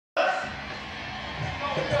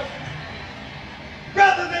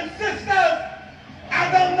and sisters,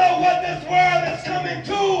 I don't know what this world is coming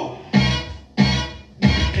to.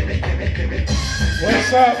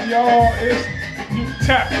 What's up, y'all? You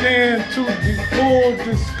tapped in to the Full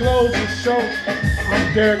Disclosure Show.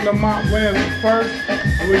 I'm Derek Lamont Williams first.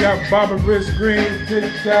 And we got Bobby Rich Green,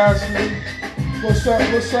 Dick Dashley. What's up,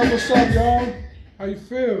 y'all? How you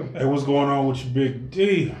feel? Hey, what's going on with you, Big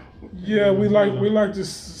D? Yeah, we like to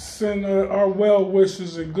send our well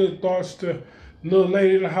wishes and good thoughts to little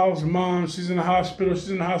lady in the house, mom. She's in the hospital. She's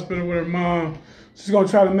in the hospital with her mom. She's gonna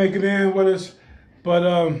try to make it in with us, but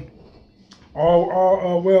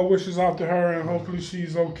all well wishes out to her, and hopefully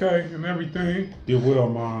she's okay and everything. Get well,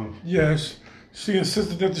 Mom. Yes, she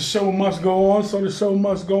insisted that the show must go on, so the show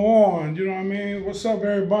must go on. You know what I mean? What's up,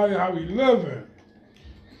 everybody? How we living?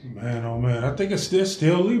 Man, oh man, I think it's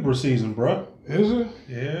still Libra season, bro. Is it?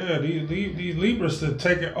 Yeah, these Libras to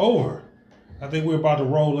take it over. I think we're about to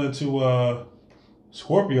roll into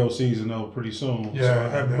Scorpio season though pretty soon. Yeah, so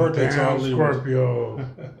happy birthday to all Libras. Scorpio.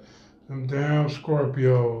 Them damn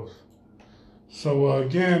Scorpios. So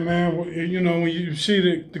again, man, you know, when you see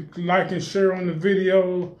the like and share on the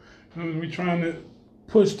video, we're trying to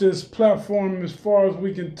push this platform as far as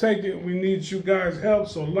we can take it. We need you guys' help,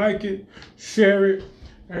 so like it, share it.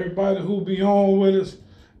 Everybody who be on with us,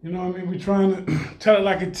 you know what I mean? We're trying to tell it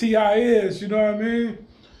like a T.I. is, you know what I mean?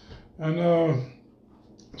 And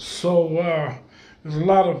so there's a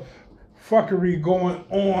lot of fuckery going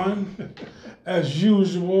on as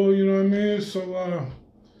usual, you know what I mean? So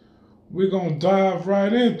we're going to dive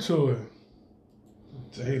right into it.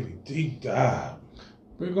 Daily deep dive.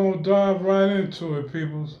 We're going to dive right into it,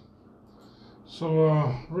 peoples.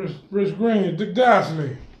 So, Rich Green, Dick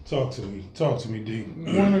Dashley. Talk to me, D.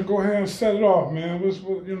 I want to go ahead and set it off, man.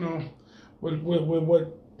 What you know, what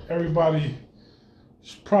everybody's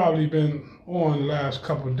probably been on the last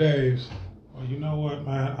couple of days. Well, you know what,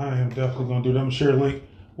 man? I am definitely going to do that. I'm sure a link.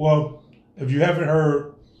 Well, if you haven't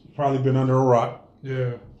heard, you've probably been under a rock.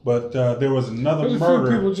 Yeah. But there was another There's murder. a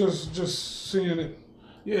few people just seeing it.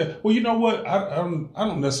 Yeah. Well, you know what? I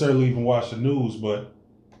don't necessarily even watch the news, but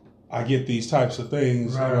I get these types of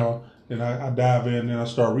things, right. You know, and I dive in and I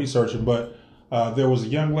start researching. But there was a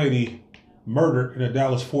young lady murdered in the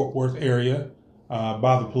Dallas-Fort Worth area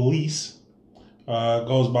by the police.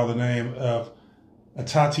 Goes by the name of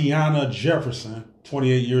Tatiana Jefferson,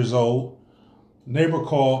 28 years old. Neighbor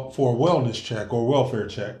called for a wellness check or welfare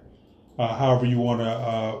check, however you want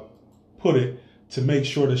to put it, to make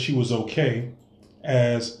sure that she was okay,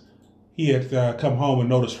 as he had come home and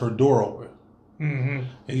noticed her door open. Mm-hmm.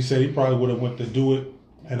 And he said he probably would have went to do it.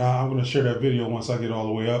 And I'm going to share that video once I get all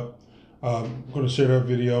the way up. I'm going to share that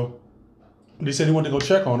video. But he said he wanted to go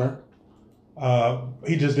check on her.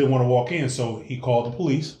 He just didn't want to walk in, so he called the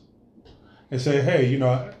police and said, hey, you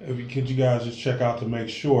know, could you guys just check out to make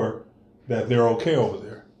sure that they're okay over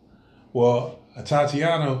there? Well,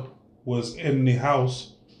 Tatiana was in the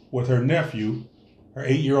house with her nephew, her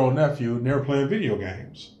 8-year-old nephew, and they were playing video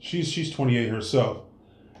games. She's 28 herself.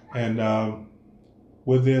 And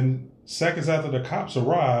within seconds after the cops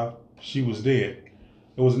arrived, she was dead.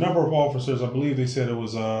 There was a number of officers. I believe they said it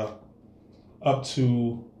was up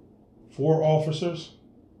to 4 officers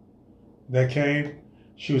that came.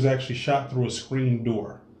 She was actually shot through a screen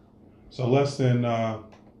door. So less than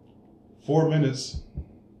 4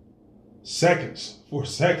 seconds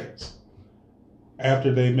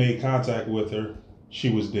after they made contact with her,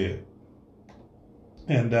 she was dead.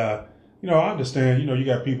 And, you know, I understand, you know, you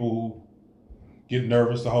got people who get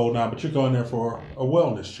nervous the whole night, but you're going there for a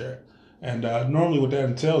wellness check. And normally what that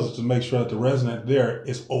entails is to make sure that the resident there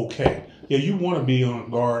is okay. Yeah, you want to be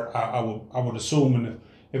on guard, I would assume, and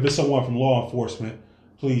if it's someone from law enforcement,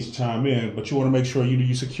 please chime in. But you want to make sure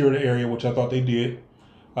you secure the area, which I thought they did.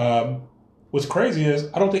 What's crazy is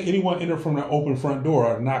I don't think anyone entered from the open front door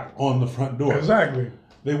or knocked on the front door. Exactly.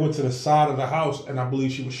 They went to the side of the house, and I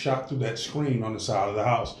believe she was shot through that screen on the side of the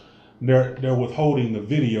house. They're withholding the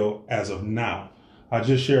video as of now. I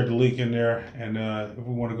just shared the link in there, and if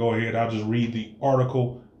we want to go ahead, I'll just read the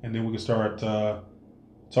article, and then we can start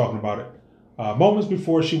talking about it. Moments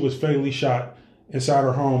before she was fatally shot inside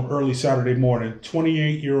her home early Saturday morning,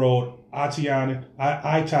 28-year-old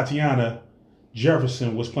Tatiana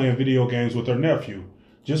Jefferson was playing video games with her nephew.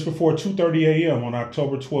 Just before 2:30 a.m. on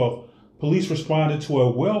October 12th, police responded to a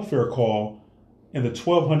welfare call in the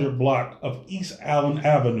 1200 block of East Allen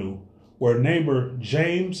Avenue, where neighbor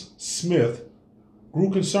James Smith grew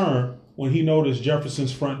concerned when he noticed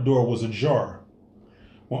Jefferson's front door was ajar.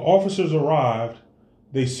 When officers arrived,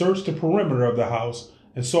 they searched the perimeter of the house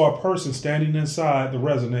and saw a person standing inside the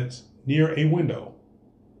residence near a window,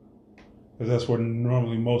 because that's where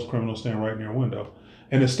normally most criminals stand, right near a window.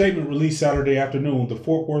 In a statement released Saturday afternoon, the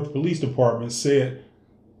Fort Worth Police Department said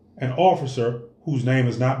an officer, whose name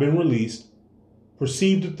has not been released,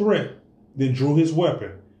 perceived a threat, then drew his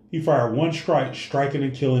weapon. He fired one strike, striking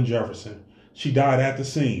and killing Jefferson. She died at the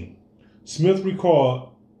scene. Smith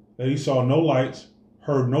recalled that he saw no lights,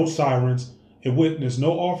 heard no sirens, and witnessed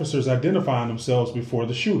no officers identifying themselves before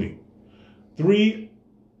the shooting. 3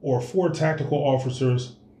 or 4 tactical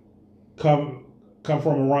officers come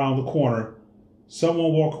from around the corner.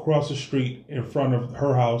 Someone walked across the street in front of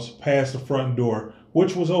her house, past the front door,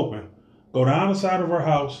 which was open, go down the side of her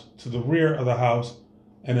house to the rear of the house,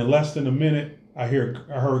 and in less than a minute, I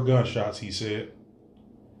heard gunshots, he said.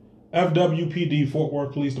 FWPD Fort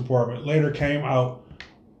Worth Police Department later came out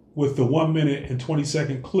with the 1 minute and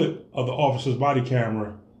 20-second clip of the officer's body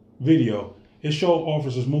camera video. It showed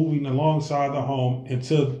officers moving alongside the home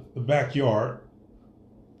into the backyard.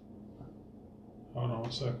 Hold on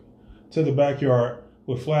one second. To the backyard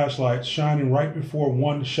with flashlights shining right before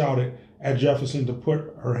one shouted at Jefferson to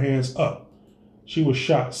put her hands up. She was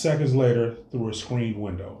shot seconds later through a screened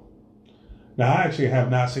window. Now, I actually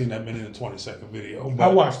have not seen that minute and 20-second video. I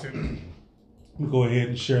watched it. Let me go ahead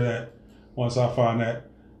and share that once I find that.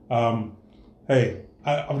 Hey,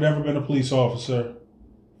 I've never been a police officer.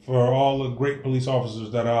 For all the great police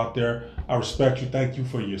officers that are out there, I respect you. Thank you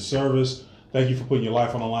for your service. Thank you for putting your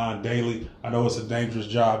life on the line daily. I know it's a dangerous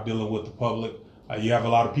job dealing with the public. You have a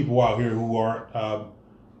lot of people out here who aren't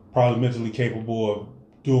probably mentally capable of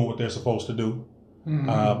doing what they're supposed to do,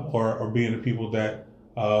 or being the people that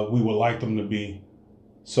we would like them to be.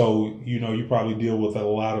 So, you probably deal with a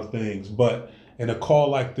lot of things. But in a call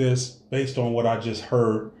like this, based on what I just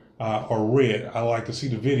heard or read, I like to see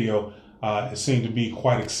the video. It seemed to be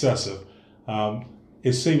quite excessive.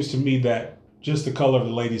 It seems to me that just the color of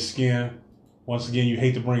the lady's skin, once again, you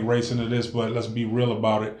hate to bring race into this, but let's be real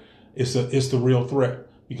about it. It's the real threat,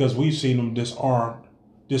 because we've seen them disarm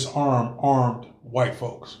armed white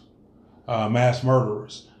folks, mass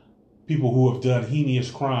murderers, people who have done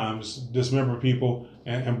heinous crimes, dismember people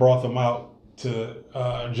and brought them out to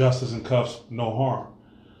justice and cuffs, no harm.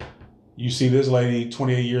 You see this lady,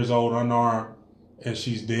 28 years old, unarmed, and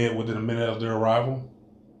she's dead within a minute of their arrival.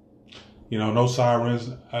 No sirens,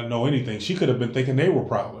 no anything. She could have been thinking they were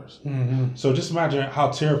prowlers. Mm-hmm. So just imagine how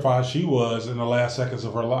terrified she was in the last seconds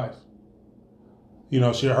of her life.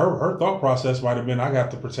 Her thought process might have been, I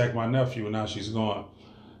got to protect my nephew, and now she's gone.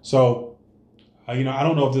 So, I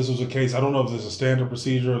don't know if this was a case. I don't know if this is a standard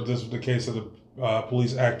procedure, or if this was the case of the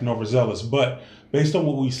police acting overzealous. But based on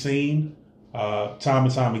what we've seen time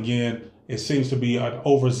and time again, it seems to be an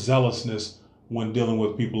overzealousness when dealing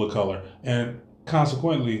with people of color. And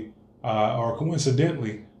consequently, or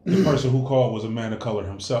coincidentally, the person who called was a man of color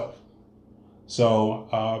himself. So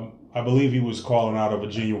I believe he was calling out of a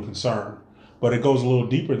genuine concern. But it goes a little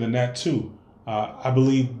deeper than that, too. I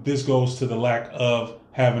believe this goes to the lack of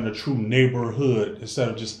having a true neighborhood instead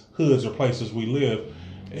of just hoods or places we live.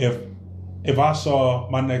 If I saw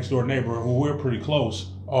my next door neighbor, who we're pretty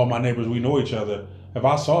close, all my neighbors, we know each other, if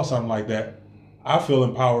I saw something like that, I feel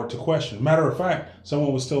empowered to question. Matter of fact,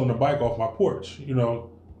 someone was stealing a bike off my porch.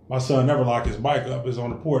 My son never locked his bike up. It's on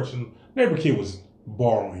the porch, and neighbor kid was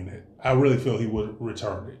borrowing it. I really feel he would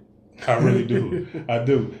return it. I really do. I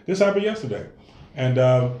do. This happened yesterday. And,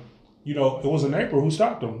 it was a neighbor who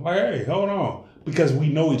stopped him. Like, hey, hold on. Because we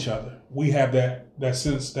know each other. We have that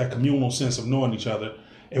sense, that communal sense of knowing each other.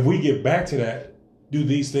 If we get back to that, do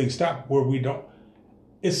these things stop where we don't?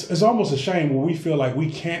 It's almost a shame when we feel like we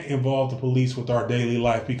can't involve the police with our daily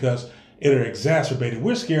life because it'll exacerbate it.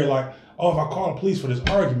 We're scared like, if I call the police for this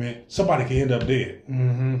argument, somebody can end up dead.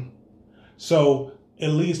 Mm-hmm. So it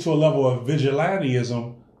leads to a level of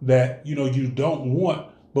vigilantism that, you don't want.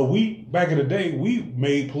 But back in the day, we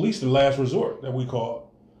made police the last resort that we called.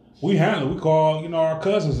 We call, our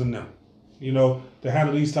cousins and them, to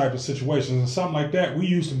handle these type of situations. And something like that, we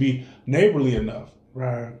used to be neighborly enough.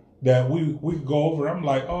 Right. That we could go over. I'm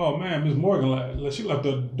like, oh man, Miss Morgan, she left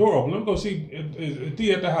the door open. Let me go see if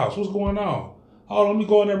Thea at the house. What's going on? Oh, let me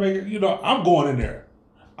go in there. I'm going in there.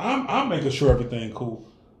 I'm making sure everything cool.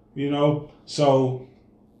 So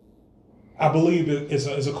I believe it's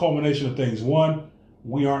a culmination of things. One,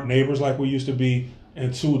 we aren't neighbors like we used to be.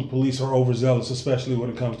 And two, the police are overzealous, especially when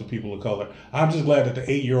it comes to people of color. I'm just glad that the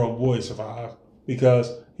 8-year-old boy survived, because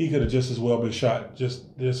he could have just as well been shot.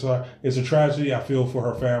 It's a tragedy. I feel for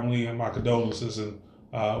her family, and my condolences and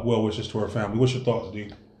well wishes to her family. What's your thoughts,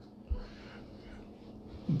 D?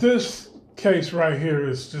 This case right here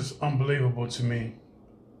is just unbelievable to me.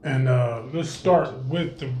 And let's start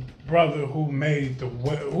with the brother who made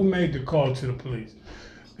the call to the police.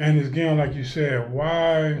 And again, like you said,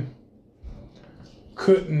 why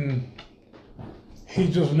couldn't he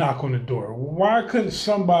just knock on the door? Why couldn't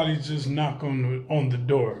somebody just knock on the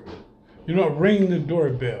door? You know, ring the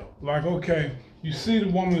doorbell. Like, okay, you see the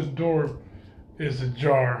woman's door is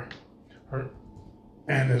ajar,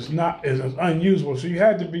 and it's unusable. So you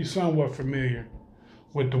had to be somewhat familiar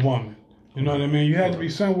with the woman. You know what I mean? You had to be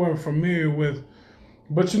somewhat familiar with,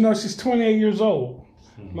 but you know, she's 28 years old.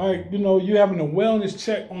 Like, you know, you having a wellness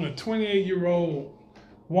check on a 28-year-old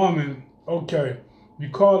woman. Okay, you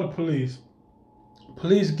call the police.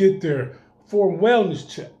 Police get there for a wellness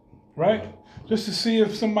check, right? Just to see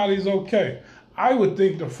if somebody's okay. I would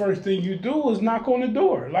think the first thing you do is knock on the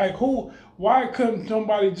door. Like, why couldn't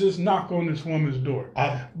somebody just knock on this woman's door?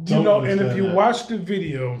 You know, and if you watch the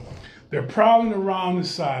video, they're prowling around the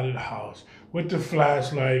side of the house with the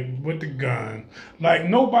flashlight, with the gun. Like,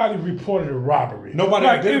 nobody reported a robbery. Nobody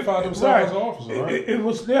identified themselves as officers, right? It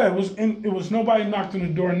was nobody knocked on the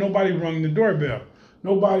door, nobody rung the doorbell.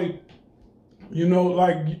 Nobody, you know,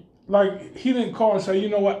 like he didn't call and say, you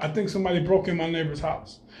know what, I think somebody broke in my neighbor's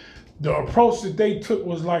house. The approach that they took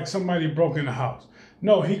was like somebody broke in the house.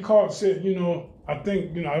 No, he called, said, you know, I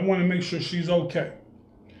think, you know, I want to make sure she's okay.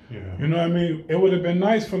 Yeah. You know what I mean? It would have been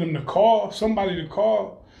nice for them to call, somebody to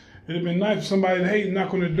call. It'd have been nice for somebody to, hey,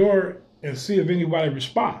 knock on the door and see if anybody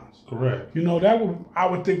responds. Correct. You know, I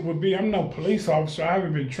would think would be, I'm no police officer, I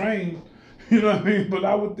haven't been trained, you know what I mean? But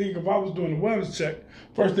I would think if I was doing a wellness check,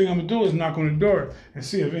 first thing I'm gonna do is knock on the door and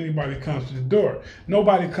see if anybody comes to the door.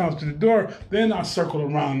 Nobody comes to the door, then I circle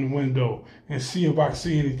around the window and see if I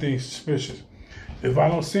see anything suspicious. If I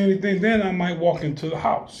don't see anything, then I might walk into the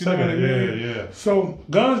house. You know what I mean? Yeah. So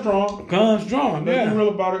guns drawn. Guns drawn. Let's yeah. be real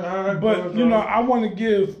about it. But you know, I want to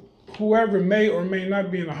give whoever may or may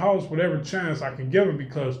not be in the house whatever chance I can give them,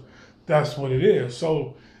 because that's what it is.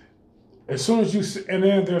 So as soon as you see, and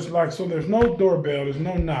then there's there's no doorbell, there's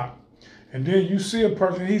no knock, and then you see a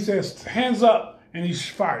person. He says, "Hands up," and he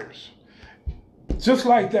fires. Just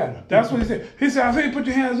like that. That's what he said. He said, "I say, put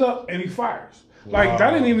your hands up," and he fires. Like, that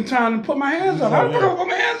didn't even time to put my hands up. How the fuck I put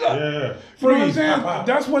my hands up? Yeah. You know what I'm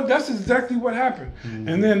saying? That's exactly what happened. Mm-hmm.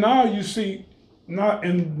 And then now you see,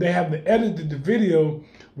 and they have edited the video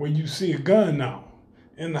where you see a gun now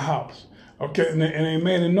in the house. Okay, and they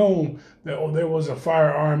made it known that there was a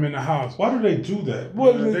firearm in the house. Why do they do that?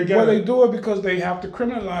 Well, they do it because they have to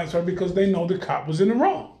criminalize her, because they know the cop was in the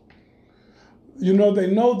wrong. You know, they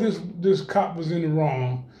know this cop was in the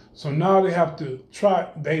wrong. So now they have to try.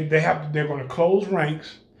 They're going to close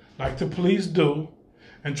ranks, like the police do,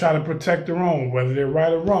 and try to protect their own, whether they're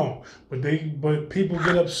right or wrong. But people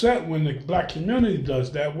get upset when the black community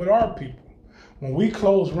does that with our people. When we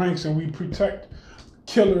close ranks and we protect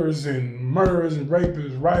killers and murderers and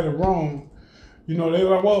rapists, right or wrong, you know, they're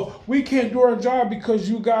like, well, we can't do our job because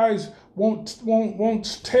you guys won't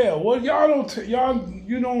tell. Well,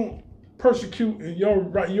 you don't persecute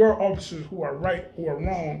your officers who are right or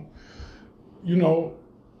wrong, you know,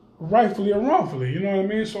 rightfully or wrongfully. You know what I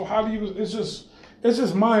mean? So how do you? It's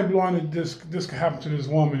just mind blowing that this could happen to this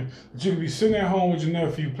woman. That you could be sitting at home with your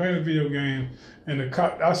nephew playing a video game, and the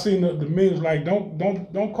cop. I seen the memes like, don't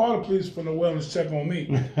call the police for no wellness check on me.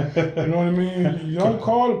 You know what I mean? You don't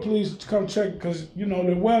call the police to come check, because you know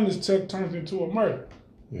the wellness check turns into a murder.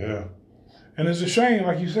 Yeah. And it's a shame,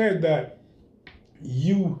 like you said, that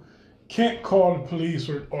you can't call the police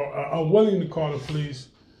or are unwilling to call the police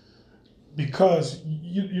because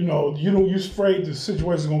you're afraid the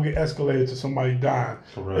situation is going to get escalated to somebody dying.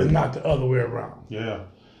 Correct. And not the other way around. Yeah.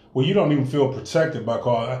 Well, you don't even feel protected by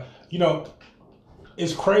calling. You know,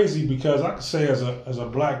 it's crazy because I could say as a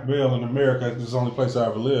black male in America, this is the only place I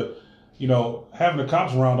ever lived, you know, having the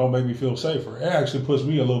cops around don't make me feel safer. It actually puts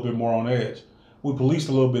me a little bit more on edge. We policed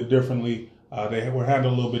a little bit differently. They were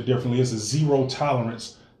handled a little bit differently. It's a zero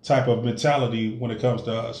tolerance type of mentality when it comes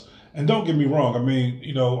to us. And don't get me wrong. I mean,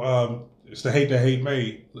 you know, it's the hate that hate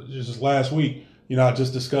made. Just last week, you know, I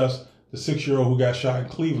just discussed the 6-year-old who got shot in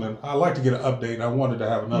Cleveland. I'd like to get an update, and I wanted to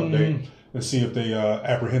have an update and see if they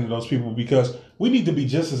apprehended those people, because we need to be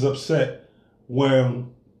just as upset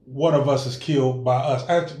when one of us is killed by us.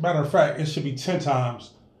 As a matter of fact, it should be 10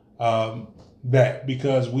 times that,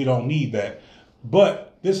 because we don't need that.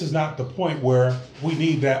 But this is not the point where we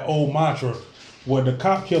need that old mantra. When the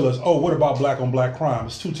cop killers, what about black on black crime?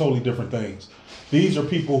 It's two totally different things. These are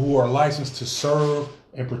people who are licensed to serve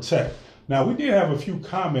and protect. Now, we did have a few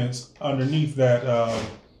comments underneath that.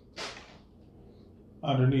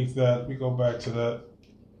 Let me go back to that,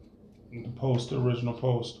 the original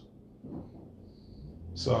post.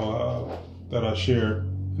 So that I shared.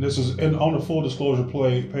 And this is on the full disclosure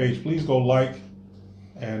page. Please go like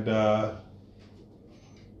and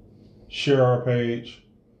share our page.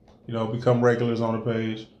 become regulars on the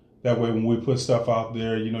page. That way, when we put stuff out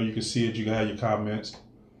there, you can see it. You can have your comments.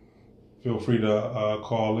 Feel free to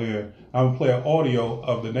call in. I'm gonna play an audio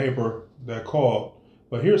of the neighbor that called,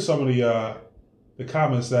 but here's some of the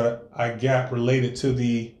comments that I got related to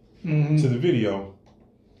the video.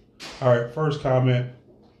 All right, first comment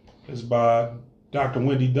is by Dr.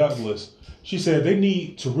 Wendy Douglas. She said they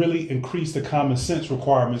need to really increase the common sense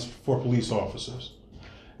requirements for police officers.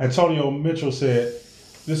 Antonio Mitchell said,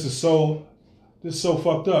 This is so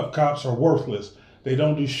fucked up. Cops are worthless. They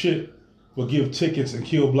don't do shit but give tickets and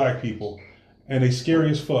kill black people. And they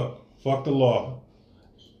scary as fuck. Fuck the law.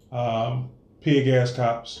 Pig ass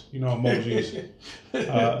cops, emojis.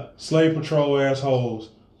 Slave patrol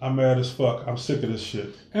assholes. I'm mad as fuck. I'm sick of this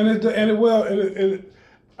shit.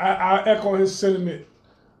 I echo his sentiment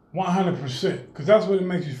 100%, because that's what it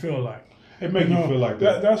makes you feel like. It makes you feel like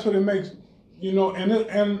that. That's what it makes,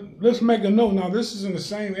 and let's make a note. Now, this is in the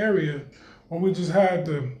same area where we just had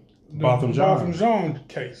the Botham Jean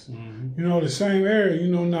case. Mm-hmm. The same area.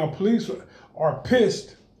 Now police are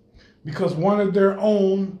pissed because one of their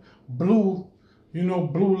own Blue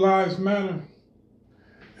Lives Matter,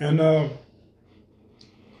 and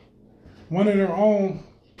one of their own,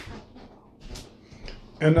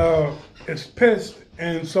 and it's pissed,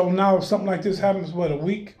 and so now something like this happens, a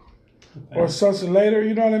week or such later,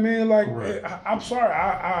 you know what I mean? Like, I'm sorry,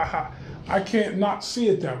 I can't not see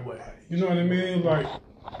it that way. You know what I mean?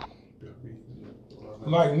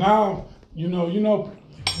 Like now, you know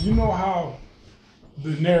how the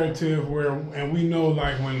narrative and we know,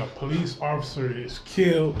 like, when a police officer is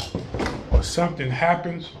killed or something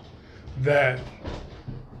happens, that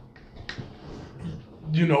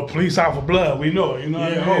police out for blood. We know it.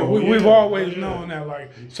 We've always known that.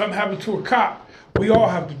 Like, something happened to a cop, we all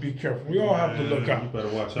have to be careful. We all have to look out. You better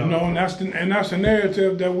watch out. And that's the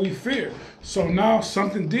narrative that we fear. So now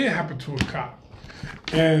something did happen to a cop.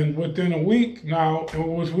 And within a week now,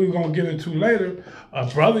 which we're going to get into later, a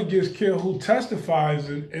brother gets killed who testifies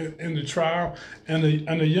in the trial, and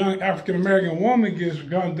a young African-American woman gets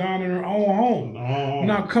gunned down in her own home. Oh.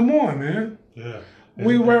 Now, come on, man. Yeah.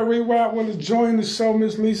 We want to join the show.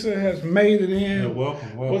 Miss Lisa has made it in. Yeah,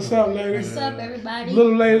 welcome. What's up, lady? What's up, everybody?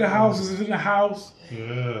 Little lady, the house is in the house.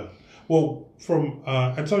 Yeah. Well, from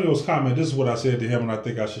Antonio's comment, this is what I said to him, and I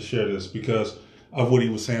think I should share this because of what he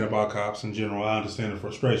was saying about cops in general. I understand the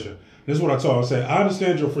frustration. This is what I told him. I said, I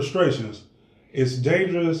understand your frustrations. It's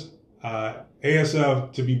dangerous,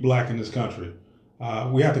 ASF, to be black in this country.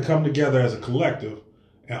 We have to come together as a collective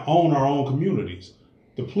and own our own communities.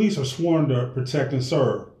 The police are sworn to protect and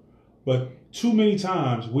serve, but too many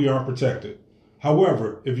times we aren't protected.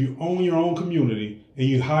 However, if you own your own community and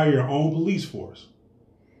you hire your own police force,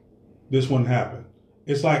 this wouldn't happen.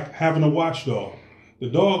 It's like having a watchdog. The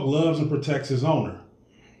dog loves and protects his owner,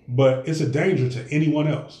 but it's a danger to anyone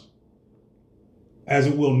else, as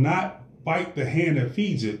it will not bite the hand that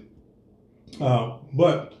feeds it.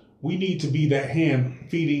 But we need to be that hand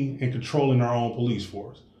feeding and controlling our own police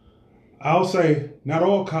force. I'll say not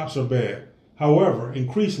all cops are bad. However,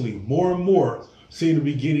 increasingly, more and more seem to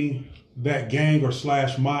be getting that gang or /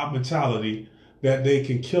 mob mentality that they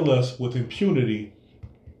can kill us with impunity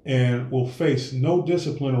and will face no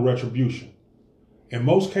discipline or retribution. In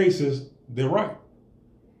most cases, they're right.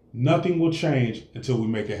 Nothing will change until we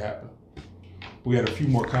make it happen. We had a few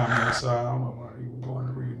more comments. I don't know why you were going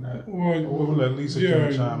to read that. Well, we'll let Lisa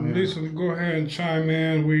chime in. Lisa, go ahead and chime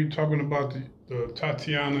in. We're talking about the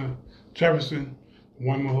Tatiana Jefferson, the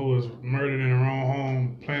woman who was murdered in her own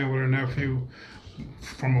home, playing with her nephew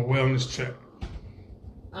from a wellness check.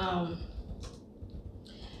 I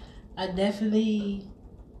definitely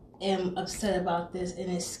am upset about this,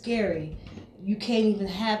 and it's scary. You can't even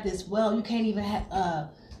have this. You can't even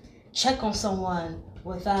check on someone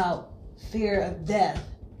without fear of death.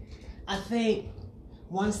 I think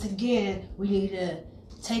once again we need to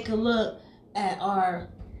take a look at our.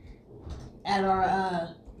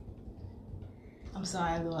 I'm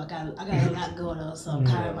sorry, I got a lot going on, so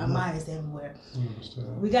my mind is everywhere.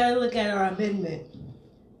 We got to look at our amendment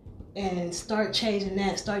and start changing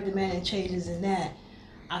that, start demanding changes in that.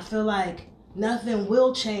 I feel like nothing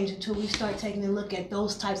will change until we start taking a look at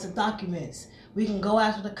those types of documents. We can go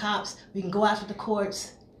after the cops, we can go after the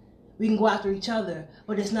courts, we can go after each other,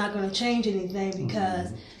 but it's not going to change anything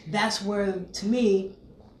because that's where, to me,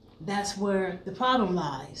 that's where the problem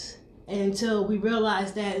lies. And until we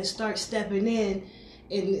realize that and start stepping in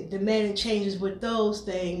and demanding changes with those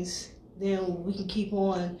things, then we can keep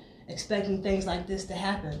on expecting things like this to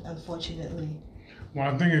happen, unfortunately.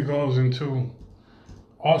 Well, I think it goes into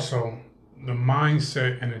also the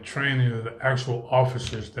mindset and the training of the actual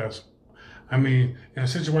officers that's I mean, in a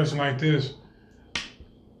situation like this,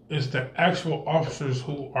 it's the actual officers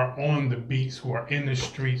who are on the beats, who are in the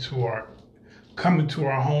streets, who are coming to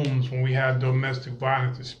our homes when we have domestic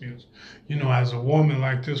violence disputes. You know, as a woman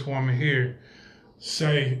like this woman here,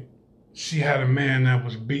 say she had a man that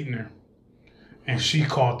was beating her and she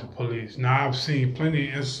called the police. Now, I've seen plenty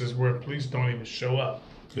of instances where police don't even show up.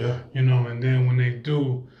 Yeah. You know, and then when they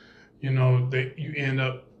do, you know, you end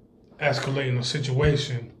up escalating the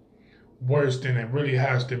situation worse than it really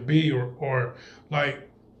has to be, or like,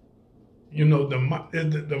 you know, the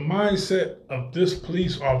mindset of this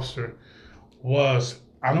police officer was,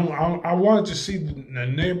 I wanted to see the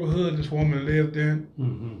neighborhood this woman lived in.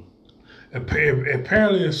 Mm-hmm.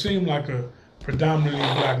 Apparently, it seemed like a predominantly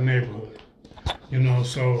black neighborhood, you know.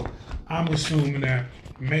 So I'm assuming that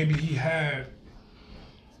maybe he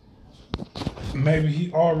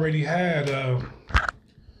already had a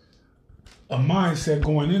mindset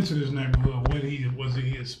going into this neighborhood. What was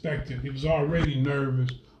he expecting? He was already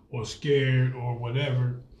nervous or scared or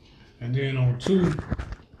whatever. And then on two,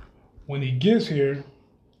 when he gets here,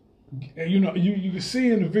 you know, you can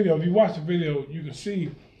see in the video, if you watch the video, you can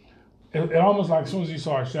see it almost like as soon as he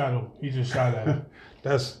saw a shadow, he just shot at him.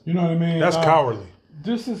 You know what I mean? That's cowardly.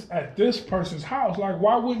 This is at this person's house. Like,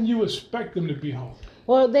 why wouldn't you expect them to be home?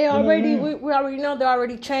 Well, they already, we already know they're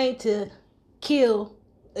already trained to kill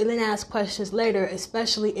and then ask questions later,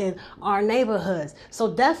 especially in our neighborhoods.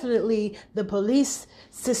 So definitely the police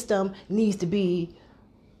system needs to be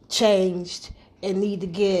changed and need to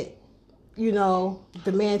get, you know,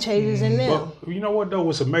 demand changes in them. But you know what, though?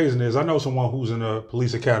 What's amazing is I know someone who's in a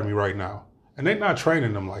police academy right now, and they're not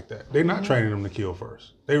training them like that. They're not training them to kill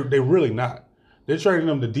first. They're really not. They're training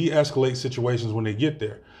them to de-escalate situations when they get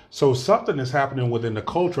there. So something is happening within the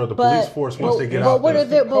culture of the police force once they get out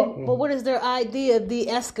there. But what is their idea of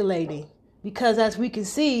de-escalating? Because as we can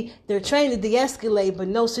see, they're trained to de-escalate, but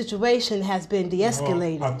no situation has been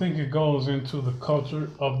de-escalated. Well, I think it goes into the culture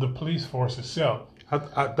of the police force itself.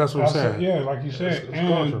 That's what I'm saying. Yeah, like you said,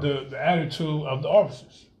 and the attitude of the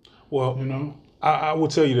officers. Well, you know, I will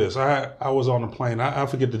tell you this. I was on a plane. I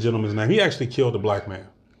forget the gentleman's name. He actually killed a black man.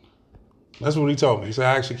 That's what he told me. He said,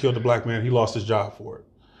 I actually killed a black man. He lost his job for it.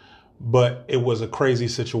 But it was a crazy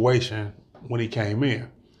situation when he came in.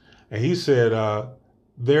 And he said,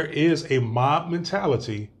 there is a mob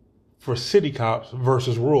mentality for city cops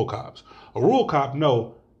versus rural cops. A rural cop,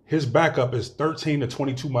 no, his backup is 13 to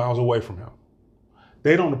 22 miles away from him.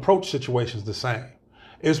 They don't approach situations the same.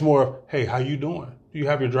 It's more of, hey, how you doing? Do you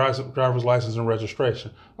have your driver's license and registration?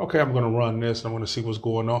 Okay, I'm going to run this and I'm going to see what's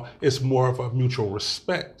going on. It's more of a mutual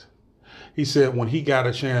respect. He said when he got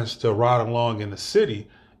a chance to ride along in the city,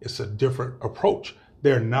 it's a different approach.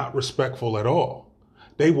 They're not respectful at all.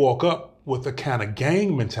 They walk up with a kind of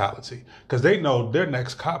gang mentality because they know their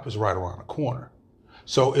next cop is right around the corner.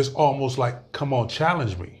 So it's almost like, come on,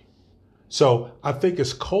 challenge me. So I think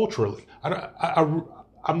it's culturally. I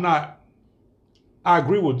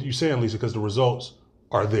agree with you saying, Lisa, because the results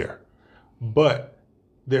are there. But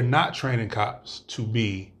they're not training cops to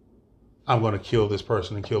be, I'm going to kill this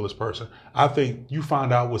person and kill this person. I think you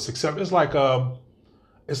find out what's acceptable.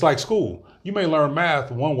 It's like school. You may learn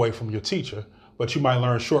math one way from your teacher, but you might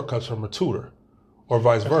learn shortcuts from a tutor or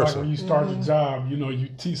vice versa. Like when you start the job, you know, you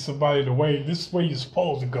teach somebody the way, this is where you're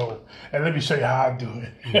supposed to go. And let me show you how I do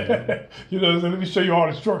it. Mm-hmm. You know, let me show you all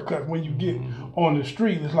the shortcuts. When you get on the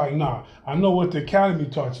street, it's like, nah, I know what the academy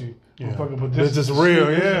taught you. Yeah. But this is real,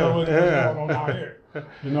 this yeah. Is what's going on out here.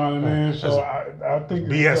 You know what I mean? So I think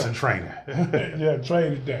BS and training. Yeah,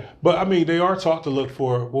 training that. But I mean, they are taught to look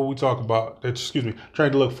for what we talk about. Trained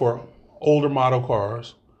to look for older model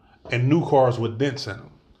cars and new cars with dents in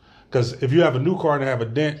them. Because if you have a new car and they have a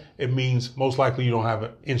dent, it means most likely you don't have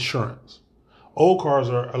insurance. Old cars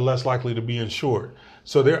are less likely to be insured.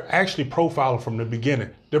 So they're actually profiling from the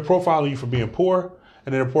beginning. They're profiling you for being poor,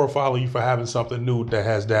 and they're profiling you for having something new that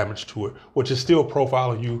has damage to it, which is still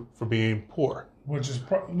profiling you for being poor.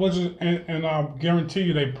 And I guarantee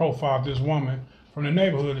you they profiled this woman from the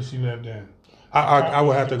neighborhood that she lived in. I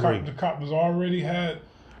would have to agree. The cop was already had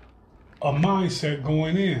a mindset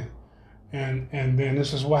going in. And then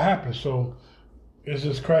this is what happened. So it's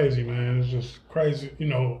just crazy, man. It's just crazy. You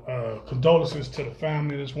know, condolences to the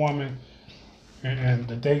family of this woman, and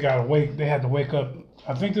that they had to wake up.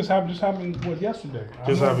 I think this happened yesterday.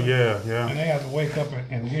 Yeah. And they had to wake up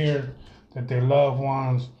and hear that their loved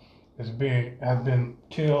ones have been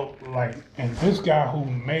killed. Like, and this guy who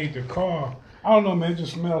made the car, I don't know, man. It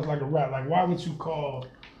just smells like a rat. Like, why would you call?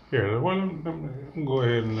 Here, well, let me go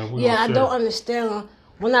ahead and I don't understand.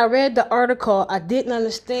 When I read the article, I didn't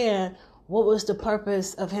understand what was the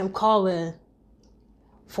purpose of him calling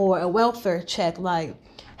for a welfare check. Like,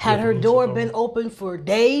 had her door been open for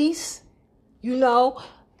days? You know,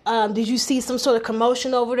 did you see some sort of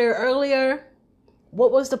commotion over there earlier?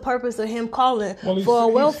 What was the purpose of him calling for a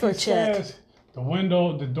welfare check? Says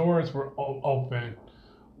the doors were open,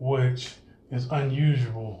 which is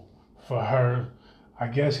unusual for her. I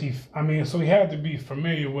guess so he had to be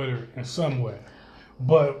familiar with her in some way.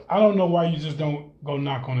 But I don't know why you just don't go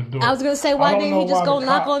knock on the door. I was going to say, why didn't you just go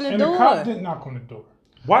knock on the door? The cop didn't knock on the door.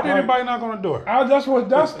 Why did anybody knock on the door?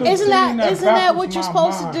 Isn't that what you're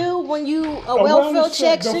supposed to do when you a welfare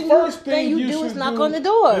check? The first thing you do is knock on the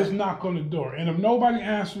door. Is knock on the door, and if nobody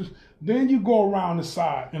answers, then you go around the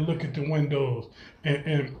side and look at the windows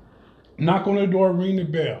and knock on the door, ring the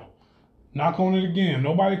bell, knock on it again.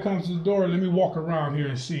 Nobody comes to the door. Let me walk around here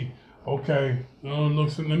and see. Okay, let me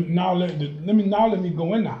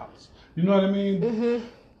go in the house. You know what I mean?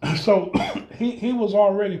 Mm-hmm. So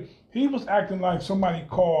he was acting like somebody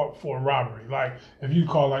called for a robbery. Like, if you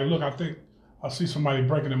call, like, look, I think I see somebody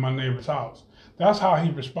breaking in my neighbor's house. That's how he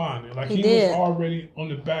responded. Like, he was already on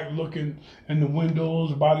the back looking in the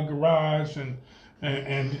windows by the garage, and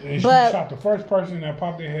she shot the first person that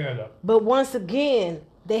popped their head up. But once again,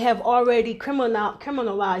 they have already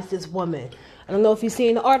criminalized this woman. I don't know if you've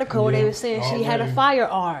seen the article where they were saying she had a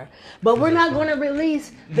firearm. But we're not going to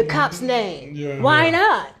release the cop's name. Why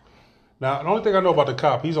not? Now, the only thing I know about the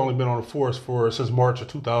cop, he's only been on the force since March of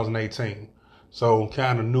 2018. So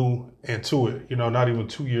kind of new into it, not even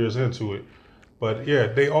 2 years into it. But yeah,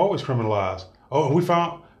 they always criminalize. Oh, and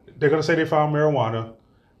they're going to say they found marijuana.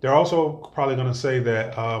 They're also probably going to say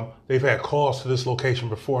that they've had calls to this location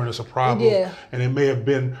before and it's a problem. Yeah. And it may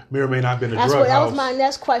or may not have been a drug house. That was my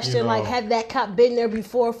next question. Like, had that cop been there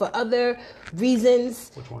before for other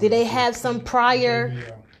reasons? Did they have some prior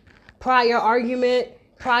argument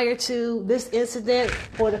prior to this incident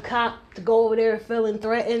for the cop to go over there feeling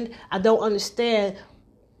threatened? I don't understand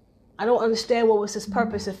what was his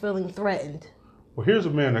purpose of feeling threatened. Well, here's a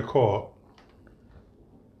man that called.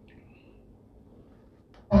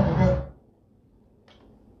 I got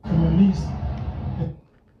from my niece.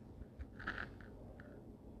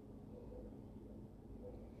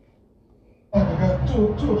 I got 2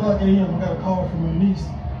 o'clock a.m. I got a call from my niece,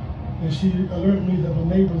 and she alerted me that my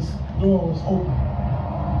neighbor's door was open.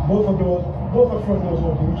 Both her front doors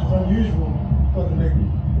were open, which is unusual for the neighbor.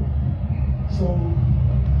 So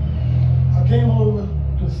I came over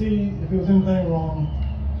to see if there was anything wrong.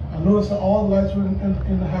 I noticed that all the lights were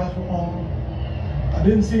in the house were on. I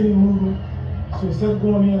didn't see any movement, so instead of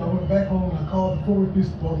going in, I went back home and I called the Fort Worth Police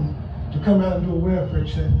Department to come out and do a welfare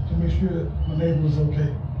check to make sure that my neighbor was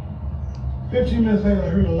okay. 15 minutes later, I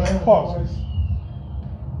heard a loud voice,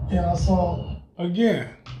 and I saw... Again,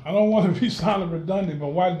 I don't want to be sounding redundant, but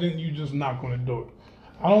why didn't you just knock on the door?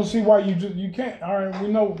 I don't see why you can't. All right, we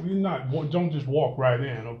know you're not. Don't just walk right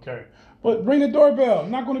in, okay? But ring the doorbell,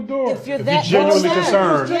 knock on the door. If you're genuinely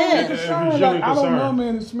concerned. I don't know,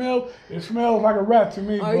 man. It smells like a rat to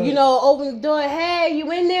me. Or open the door. Hey,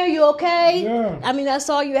 you in there? You okay? Yeah. I mean, that's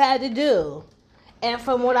all you had to do. And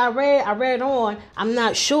from what I read on. I'm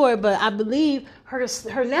not sure, but I believe her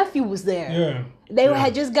nephew was there. Yeah. They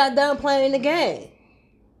had just got done playing the game.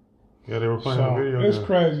 Yeah, they were playing the video. It's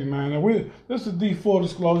crazy, man. This is the full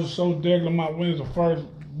disclosure show. Derek Lamont Williams, the first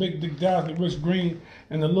Big Dick Dazzler, Rich Green,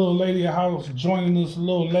 and the little lady at house joining us a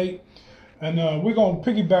little late. And we're going to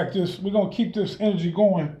piggyback this. We're going to keep this energy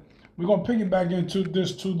going. We're going to piggyback into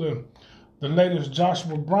this to the latest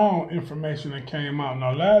Joshua Brown information that came out.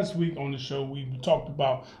 Now, last week on the show, we talked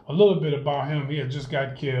about a little bit about him. He had just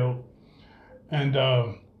got killed. And,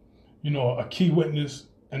 a key witness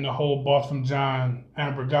in the whole Boston John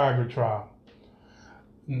Amber Geiger trial.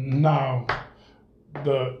 Now,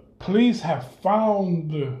 the police have found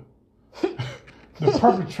the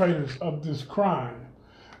perpetrators of this crime,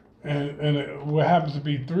 and what happens to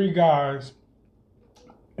be 3 guys,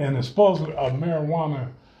 and it's supposedly a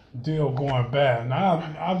marijuana deal going bad. Now,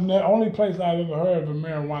 the only place I've ever heard of a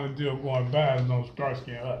marijuana deal going bad is on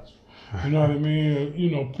Starsky and Hutch. You know what I mean?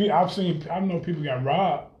 I know people got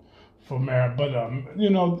robbed for marijuana, but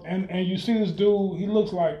and you see this dude, he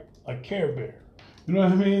looks like a Care Bear. You know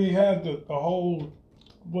what I mean? He had the whole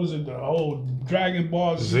Dragon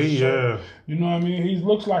Ball Z, shirt. Yeah. You know what I mean? He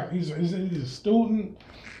looks like he's a student,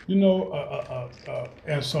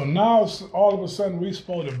 and so now all of a sudden we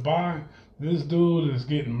supposed to buy this dude is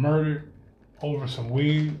getting murdered over some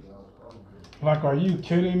weed. Like, are you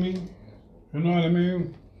kidding me? You know what I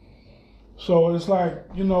mean? So it's like,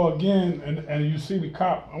 again, and you see the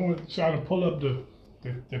cop. I want to try to pull up the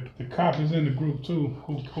cop is in the group too,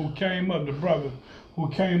 who came up, the brother who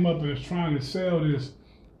came up and is trying to sell this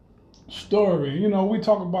story. You know, we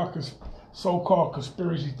talk about so-called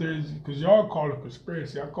conspiracy theories because y'all call it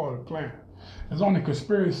conspiracy. I call it plan. It's only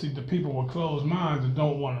conspiracy to people with closed minds that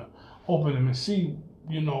don't want to open them and see,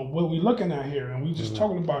 you know, what we looking at here. And we just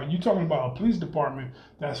talking about a police department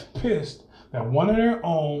that's pissed that one of their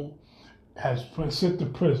own has been sent to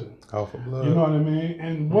prison. Alpha blood. You know what I mean?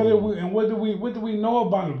 And what do we know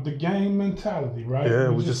about them? The gang mentality, right? Yeah,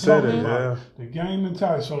 we just said it. Yeah, the gang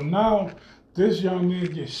mentality. So now this young man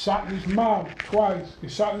gets shot in his mouth twice.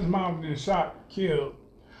 Gets shot in his mouth and then shot, killed,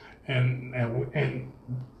 and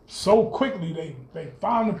so quickly they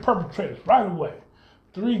found the perpetrators right away.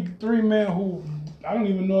 Three men who I don't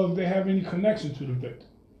even know if they have any connection to the victim.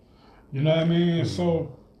 You know what I mean?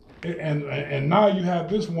 So, and now you have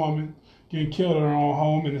this woman getting killed in her own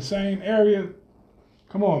home in the same area.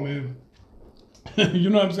 Come on, man. You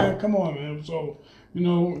know what I'm saying? Come on, man. So, you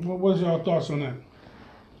know, what's y'all thoughts on that?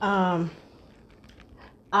 I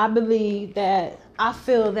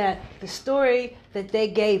feel that the story that they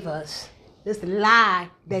gave us, this lie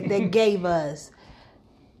that they gave us,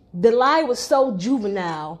 the lie was so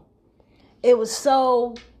juvenile. It was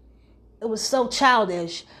so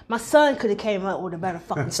childish. My son could have came up with a better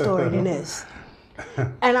fucking story than this.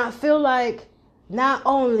 And I feel like not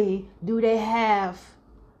only do they have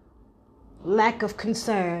lack of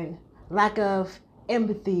concern, lack of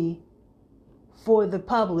empathy for the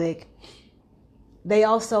public, they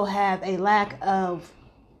also have a lack of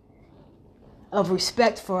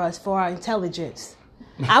respect for us, for our intelligence.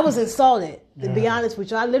 I was insulted, to be honest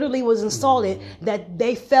with you. I literally was insulted that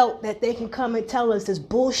they felt that they can come and tell us this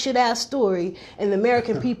bullshit ass story and the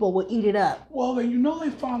American people will eat it up. Well, you know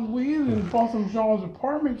they found weed in Botham Jean's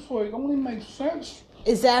apartment, so it only makes sense.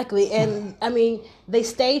 Exactly. And, I mean, they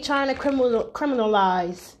stay trying to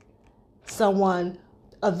criminalize someone,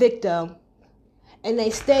 a victim, and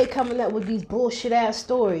they stay coming up with these bullshit ass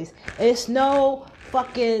stories. And it's no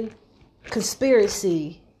fucking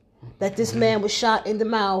conspiracy that this man was shot in the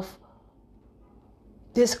mouth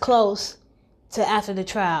this close to after the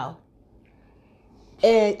trial.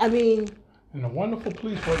 And I mean, and the wonderful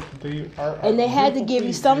police work that they had to give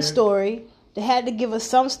you some story. They had to give us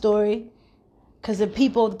some story because the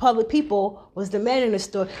public people was demanding the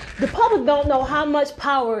story. The public don't know how much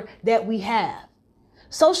power that we have.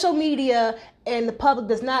 Social media and the public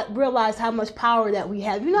does not realize how much power that we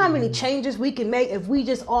have. You know how many changes we can make if we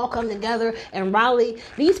just all come together and rally?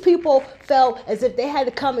 These people felt as if they had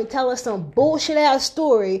to come and tell us some bullshit ass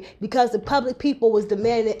story because the public people was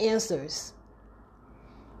demanding answers.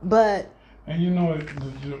 But and you know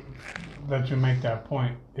that you make that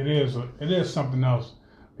point. It is something else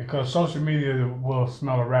because social media will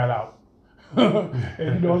smell a rat out. And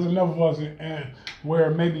you know, there's enough of us, and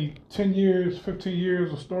where maybe 10 years, 15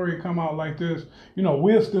 years, a story come out like this, you know,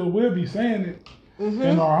 we'll be saying it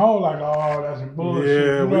in our home like, oh, that's some bullshit.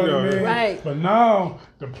 Yeah, you know what I mean? Right. But now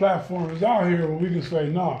the platform is out here where we can say,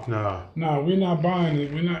 no, we're not buying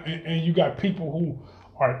it. We're not, and you got people who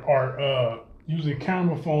are using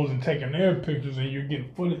camera phones and taking their pictures, and you're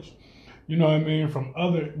getting footage, you know what I mean, from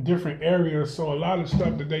other different areas. So a lot of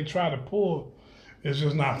stuff that they try to pull, it's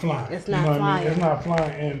just not flying. It's not flying. I mean? It's not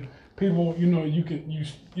flying, and people, you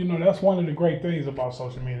know, that's one of the great things about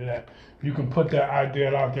social media, that you can put that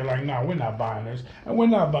idea out there like, nah, we're not buying this, and we're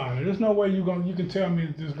not buying it. There's no way you can tell me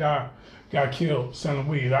that this guy got killed selling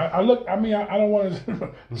weed. I don't want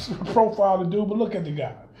to profile the dude, but look at the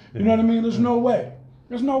guy. You know what I mean? There's no way.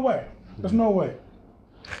 There's no way.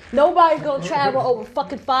 Nobody's gonna travel over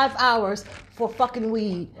fucking 5 hours for fucking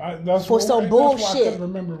weed some bullshit. That's why I couldn't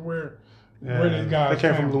remember where these guys they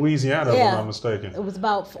came from Louisiana, if I'm not mistaken. It was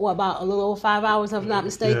about a little over 5 hours, if I'm not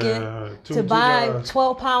mistaken, to buy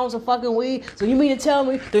 12 pounds of fucking weed. So you mean to tell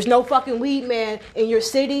me there's no fucking weed man in your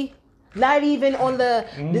city? Not even on the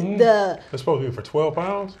It's supposed to be for 12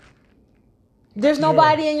 pounds? There's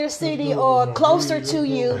nobody in your city or closer to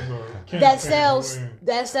you that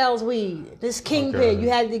sells weed. This kingpin, you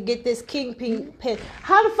had to get this kingpin.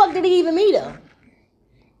 How the fuck did he even meet him?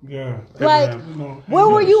 Yeah. Like, where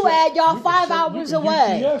were you at? Y'all 5 hours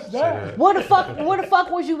away. Where the fuck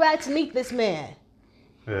was you at to meet this man?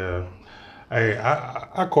 Yeah. Hey,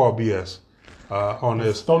 I call BS on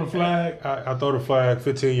this. Throw the flag. I throw the flag.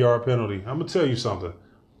 15-yard penalty. I'm gonna tell you something.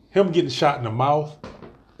 Him getting shot in the mouth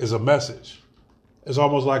is a message. It's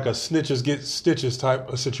almost like a snitches get stitches type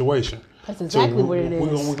of situation. That's exactly what it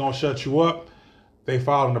is. We're going to shut you up. They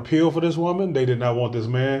filed an appeal for this woman. They did not want this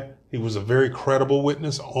man. He was a very credible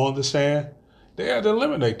witness on the stand. They had to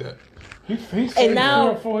eliminate that. He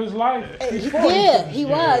now for his life. He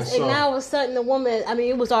was. And now all of a sudden the woman, I mean,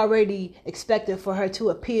 it was already expected for her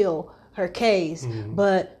to appeal her case.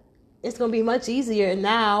 But it's going to be much easier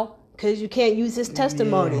now because you can't use his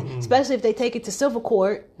testimony, especially if they take it to civil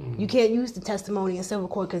court. You can't use the testimony in civil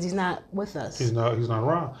court because he's not with us. He's not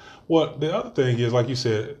around. Well, the other thing is, like you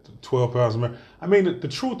said, 12 pounds of marijuana. I mean, the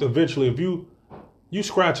truth eventually, if you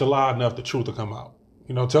scratch a lie enough, the truth will come out.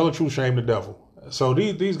 You know, tell the truth, shame the devil. So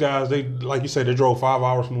these guys, they, like you said, they drove 5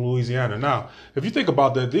 hours from Louisiana. Now, if you think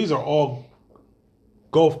about that, these are all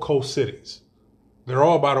Gulf Coast cities. They're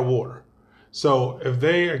all by the water. So if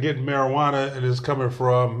they are getting marijuana and it's coming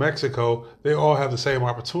from Mexico, they all have the same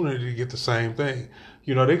opportunity to get the same thing.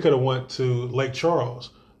 You know, they could have went to Lake Charles,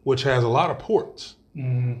 which has a lot of ports,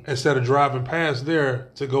 instead of driving past there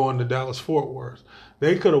to go into Dallas-Fort Worth.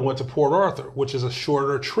 They could have went to Port Arthur, which is a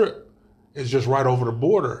shorter trip. It's just right over the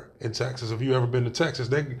border in Texas. If you ever been to Texas,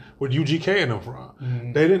 where UGK and them from,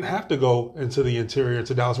 they didn't have to go into the interior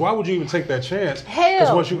to Dallas. Why would you even take that chance?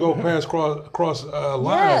 Because once you go past cross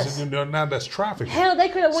lines, now that's traffic. Hell, they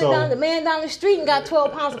could have went down the street and got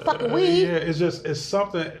 12 pounds of fucking weed. Yeah, it's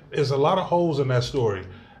something. There's a lot of holes in that story.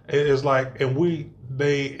 It's like,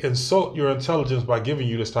 they insult your intelligence by giving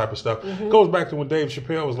you this type of stuff. It goes back to when Dave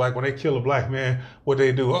Chappelle was like, when they kill a black man, what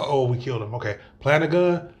they do? We killed him. Okay, plant a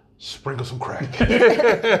gun. Sprinkle some crack.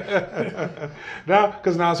 Because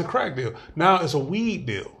now it's a crack deal. Now it's a weed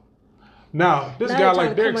deal. Now, this guy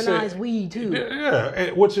like Derek said, weed too.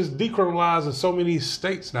 Yeah, which is decriminalized in so many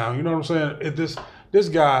states now. You know what I'm saying? This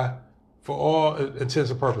guy, for all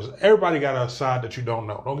intents and purposes, everybody got a side that you don't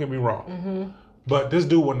know. Don't get me wrong. But this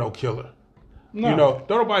dude was no killer. No. You know,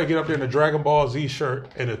 don't nobody get up there in a Dragon Ball Z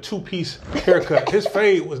shirt and a 2-piece haircut. His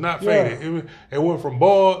fade was not faded. It went from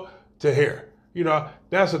bald to hair. You know,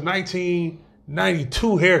 that's a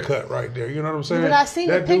 1992 haircut right there. You know what I'm saying? When I seen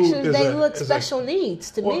the pictures, they look special needs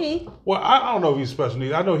to me. Well, I don't know if he's special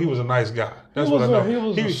needs. I know he was a nice guy. That's what I know. He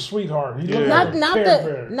was a sweetheart. Not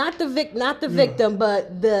the victim,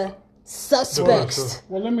 but the suspects.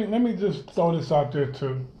 Well, let me just throw this out there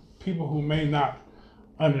to people who may not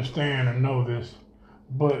understand or know this,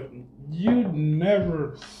 but you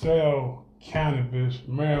never sell cannabis,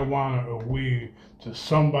 marijuana, or weed to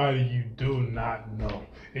somebody you do not know.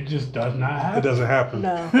 It just does not happen. It doesn't happen.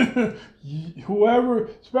 No. Whoever,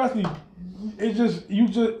 especially,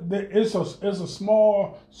 it's a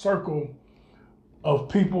small circle of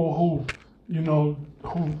people who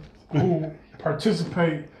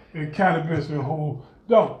participate in cannabis and who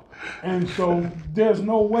don't. And so there's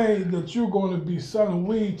no way that you're going to be selling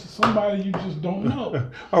weed to somebody you just don't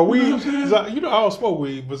know. Or weed, I don't smoke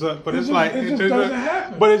weed, but it's like it just doesn't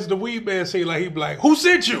happen. But it's the weed man say like, he be like, "Who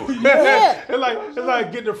sent you?" Yeah. it's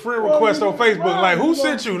like getting a friend request on Facebook, like, "Who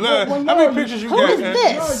sent you?" How many pictures you who got? Is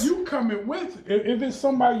this? No, you coming with if it's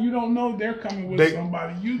somebody you don't know, they're coming with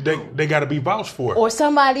somebody you know. They got to be vouched for. Or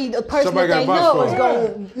the person that they know is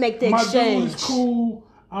going to make the exchange. My dude is cool.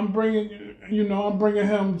 I'm bringing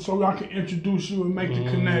him so I can introduce you and make the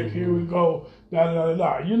connect. Here we go.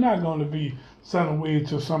 You're not going to be selling weed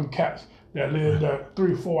to some cats that live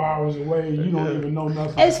 3-4 hours away. You don't even know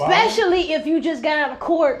nothing. Especially if you just got out of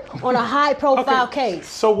court on a high-profile case.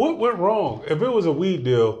 So what went wrong? If it was a weed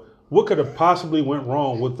deal, what could have possibly went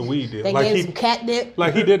wrong with the weed deal? They gave him some catnip.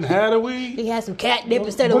 Like he didn't have the weed? He had some catnip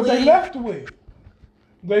instead of weed. But they left the weed.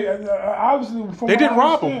 They obviously they didn't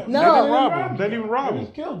rob him. No, they didn't rob him. They didn't even rob him. They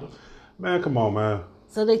just killed him. Man, come on, man.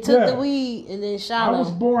 So they took the weed and then shot him. I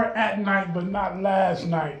was born at night, but not last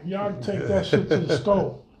night. Y'all take that shit to the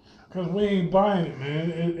store, cause we ain't buying it,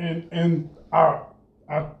 man. And I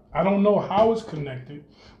don't know how it's connected,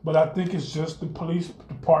 but I think it's just the police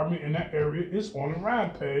department in that area is on a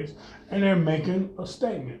rampage, and they're making a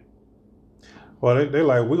statement. Well, they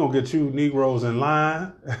like, we're going to get you Negroes in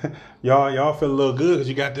line. y'all feel a little good because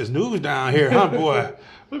you got this news down here, huh, boy?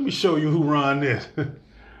 Let me show you who run this.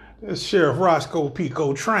 This Sheriff Roscoe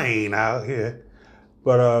Pico train out here.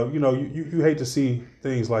 But, you hate to see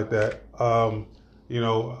things like that.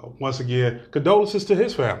 Once again, condolences to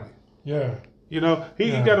his family. Yeah. He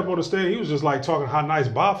got up on the stage. He was just like talking how nice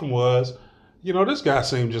Botham was. This guy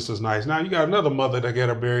seemed just as nice. Now, you got another mother that got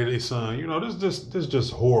to bury their son. This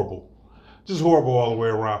just horrible. Just horrible all the way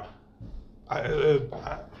around. I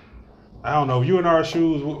don't know. If you in our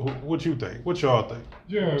shoes, what you think? What y'all think?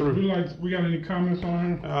 Yeah, we got any comments on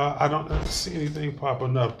him? I don't see anything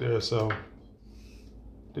popping up there. So,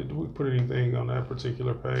 did we put anything on that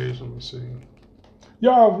particular page? Let me see.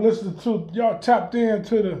 Y'all tapped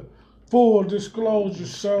into the Full Disclosure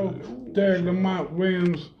Show. Derek Lamont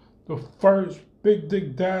Williams, the first, Big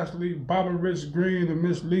Dick Dashley, Bobby Rich Green, and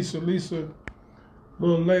Miss Lisa,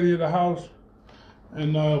 little lady of the house.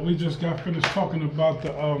 And we just got finished talking about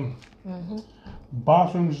the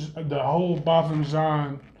Botham, the whole Botham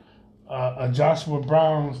Jean a Joshua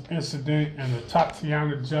Brown's incident and the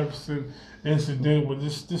Tatiana Jefferson incident. Where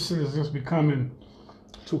this shit is just becoming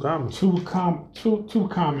Too common. too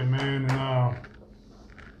common, man. And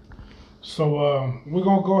so we're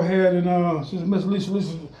gonna go ahead and since Miss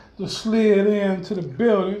Lisa just slid into the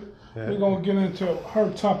building, we're gonna get into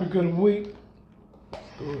her topic of the week.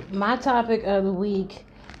 My topic of the week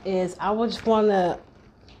is I just want to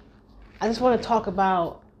talk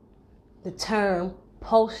about the term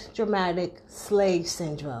post-traumatic slave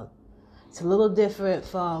syndrome. It's a little different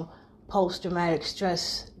from post-traumatic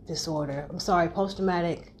stress disorder.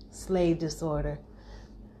 Post-traumatic slave disorder.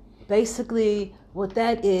 Basically, what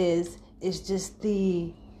that is just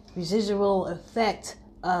the residual effect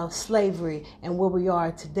of slavery and where we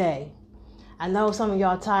are today. I know some of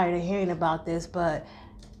y'all tired of hearing about this, but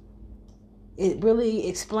it really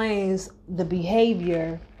explains the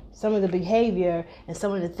behavior, some of the behavior and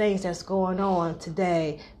some of the things that's going on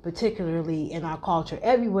today, particularly in our culture,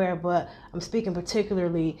 everywhere, but I'm speaking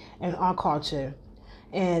particularly in our culture.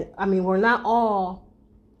 And I mean, we're not all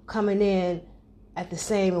coming in at the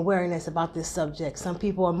same awareness about this subject. Some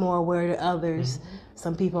people are more aware than others. Mm-hmm.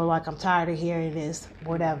 Some people are like, I'm tired of hearing this,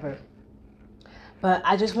 whatever. But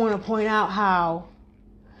I just want to point out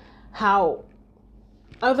how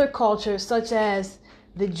other cultures, such as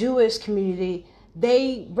the Jewish community,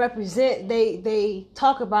 they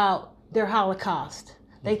talk about their Holocaust.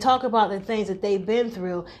 They talk about the things that they've been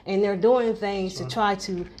through, and they're doing things to try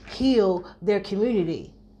to heal their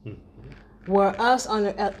community. Where us, on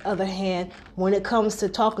the other hand, when it comes to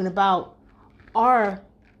talking about our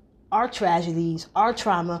tragedies, our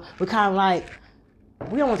trauma, we're kind of like,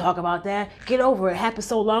 we don't want to talk about that. Get over it. It happened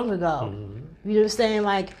so long ago. Mm-hmm. You know what I'm saying?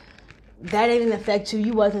 Like, that didn't affect you.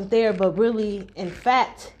 You wasn't there. But really, in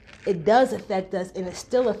fact, it does affect us, and it's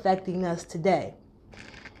still affecting us today.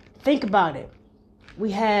 Think about it. We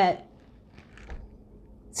had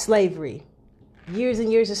slavery, years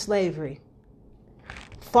and years of slavery,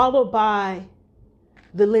 followed by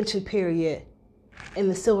the lynching period and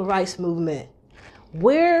the civil rights movement.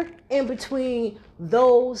 Where in between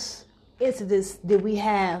those incidents did we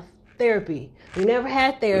have therapy? We never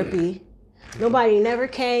had therapy. Nobody never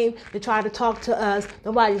came to try to talk to us.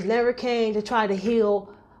 Nobody's never came to try to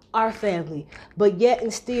heal our family. But yet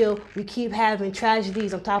and still, we keep having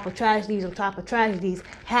tragedies on top of tragedies on top of tragedies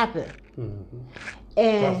happen. Mm-hmm.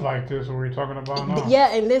 And stuff like this, what we're talking about now.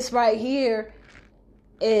 Yeah, and this right here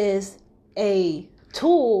is a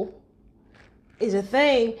tool, is a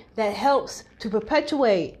thing that helps to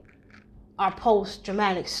perpetuate our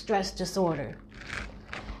post-traumatic stress disorder.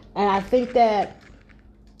 And I think that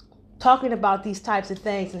talking about these types of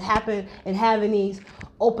things and having these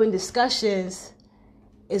open discussions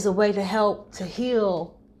is a way to help to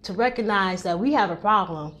heal, to recognize that we have a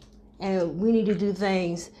problem and we need to do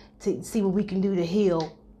things to see what we can do to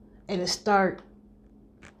heal and to start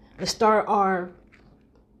our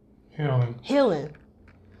healing.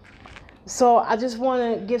 So I just want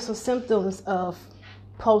to give some symptoms of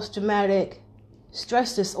post-traumatic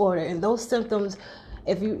stress disorder, and those symptoms,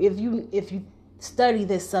 if you study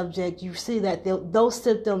this subject, you see that those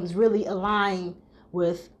symptoms really align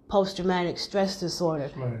with post-traumatic stress disorder,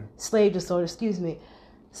 slave disorder, excuse me.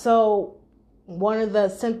 So one of the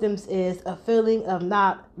symptoms is a feeling of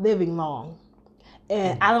not living long.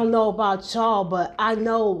 And I don't know about y'all, but I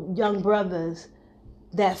know young brothers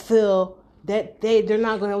that feel that they're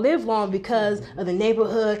not going to live long because of the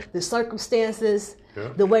neighborhood, the circumstances,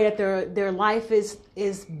 the way that their life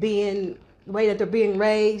is being, the way that they're being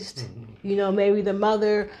raised. Mm-hmm. You know, maybe the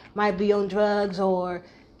mother might be on drugs, or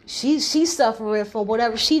she's suffering from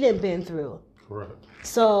whatever she done been through. Correct.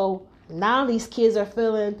 So now these kids are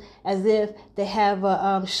feeling as if they have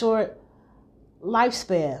a short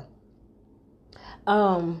lifespan.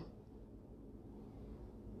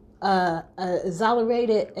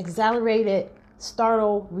 Exaggerated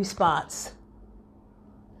startle response.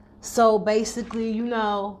 So basically, you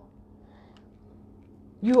know,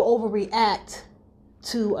 you overreact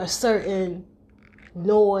to a certain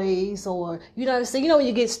noise, or you know what I'm saying? You know, when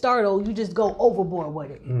you get startled, you just go overboard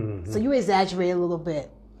with it. Mm-hmm. So you exaggerate a little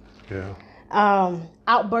bit. Yeah.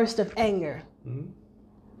 Outburst of anger. Mm-hmm.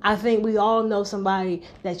 I think we all know somebody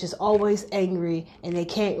that's just always angry and they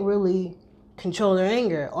can't really control their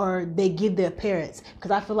anger, or they give their appearance.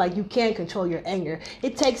 Because I feel like you can control your anger.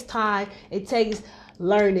 It takes time. It takes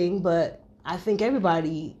learning, but I think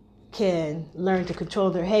everybody can learn to control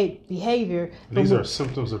their behavior. These are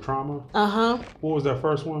symptoms of trauma? Uh-huh. What was that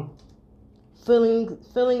first one?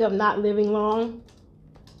 Feeling of not living long.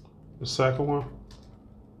 The second one?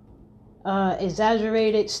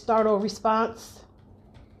 Exaggerated startle response.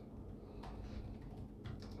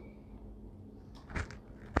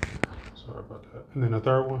 Sorry about that. And then the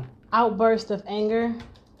third one? Outburst of anger.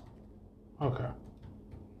 Okay.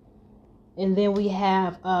 And then we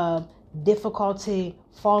have difficulty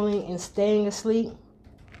falling and staying asleep.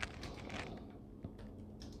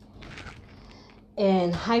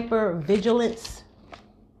 And hypervigilance.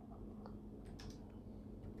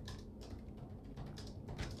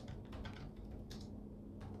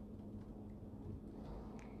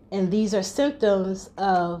 And these are symptoms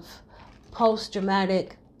of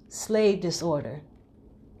post-traumatic slave disorder.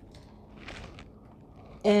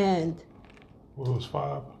 And What was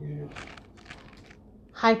 5 again?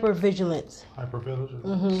 hypervigilance. Hypervigilance.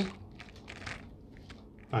 Mm-hmm.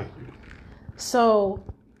 Thank you. So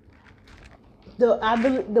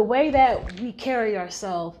the way that we carry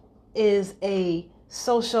ourselves is a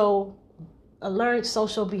learned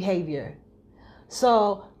social behavior.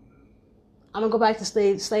 So I'm gonna go back to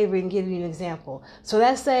slavery and give you an example. So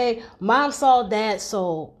let's say mom saw dad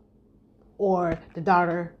sold or the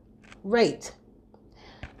daughter raped.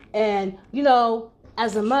 And you know,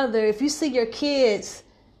 as a mother, if you see your kids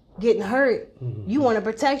getting hurt, you want to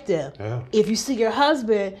protect them. Yeah. If you see your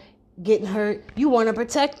husband getting hurt, you want to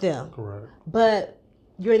protect them. Correct. But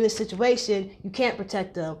you're in this situation, you can't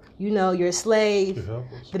protect them. You know, you're a slave, You're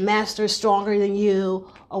helpless. the master is stronger than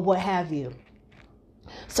you, or what have you.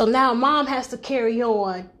 So now mom has to carry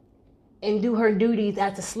on and do her duties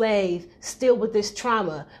as a slave, still with this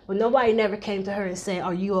trauma. But nobody never came to her and said,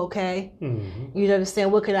 are you okay? Mm-hmm. You know what I'm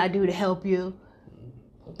saying? What can I do to help you?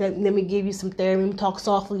 Let me give you some therapy, let me talk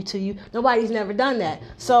softly to you. Nobody's never done that.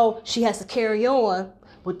 So she has to carry on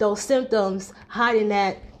with those symptoms, hiding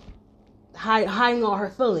all her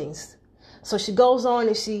feelings. So she goes on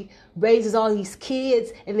and she raises all these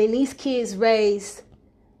kids, and then these kids raise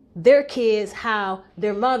their kids how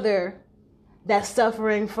their mother that's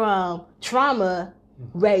suffering from trauma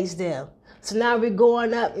raised them. So now we're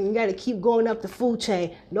going up, and you got to keep going up the food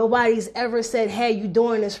chain. Nobody's ever said, hey, you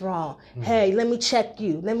doing this wrong. Hey, let me check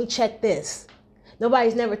you. Let me check this.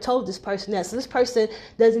 Nobody's never told this person that. So this person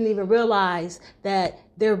doesn't even realize that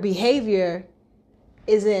their behavior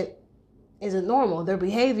isn't normal. Their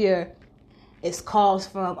behavior is caused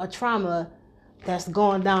from a trauma that's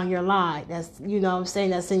going down your line. That's, you know what I'm saying,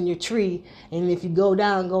 that's in your tree. And if you go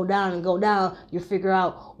down, you figure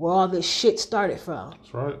out where all this shit started from.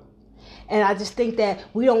 That's right. And I just think that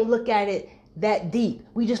we don't look at it that deep.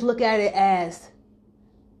 We just look at it as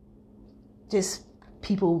just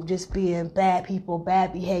people just being bad people,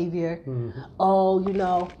 bad behavior. Mm-hmm. Oh, you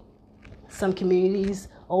know, some communities,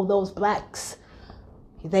 oh, those blacks,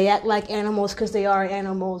 they act like animals because they are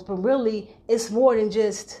animals. But really, it's more than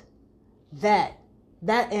just that.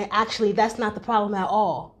 And actually, that's not the problem at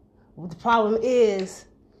all. The problem is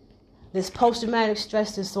this post-traumatic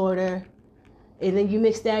stress disorder. And then you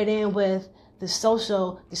mix that in with the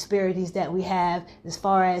social disparities that we have as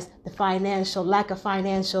far as the lack of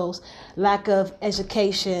financials, lack of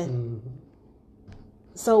education. Mm-hmm.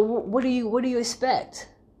 So what do you expect?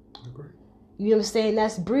 I agree. You know what I'm saying?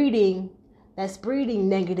 That's breeding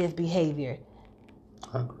negative behavior.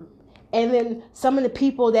 I agree. And then some of the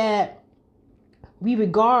people that we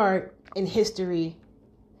regard in history,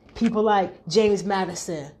 people like James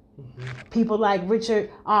Madison, people like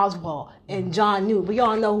Richard Oswald and John Newton. We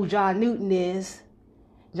all know who John Newton is.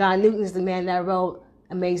 John Newton is the man that wrote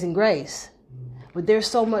Amazing Grace. But there's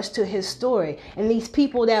so much to his story. And these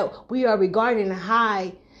people that we are regarding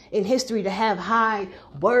high in history to have high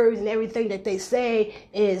words and everything that they say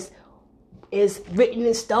is written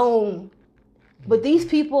in stone. But these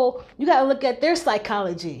people, you got to look at their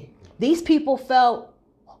psychology. These people felt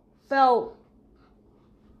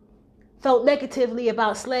negatively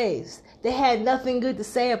about slaves. They had nothing good to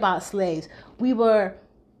say about slaves. We were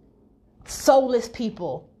soulless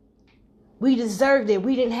people. We deserved it.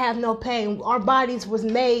 We didn't have no pain. Our bodies was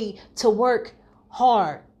made to work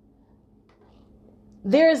hard.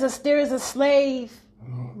 There is a slave.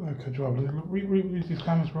 Could you read these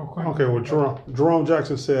comments real quick? Okay, well, Jerome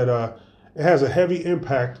Jackson said, it has a heavy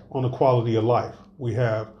impact on the quality of life we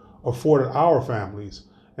have afforded our families,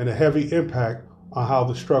 and a heavy impact on how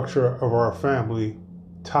the structure of our family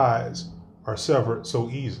ties are severed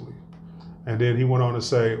so easily. And then he went on to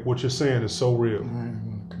say, what you're saying is so real.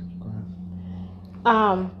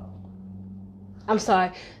 I'm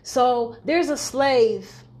sorry. So there's a slave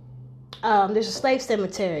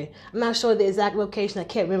cemetery. I'm not sure the exact location. I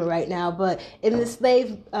can't remember right now. But in this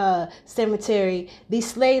slave cemetery, these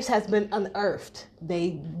slaves has been unearthed.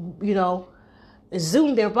 They,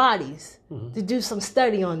 exhumed their bodies to do some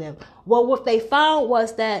study on them. Well, what they found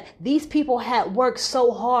was that these people had worked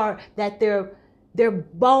so hard that their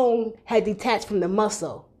bone had detached from the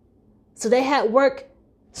muscle. So they had worked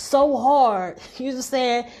so hard, you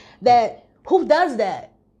understand, that who does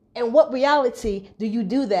that? And what reality do you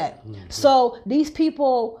do that? Mm-hmm. So these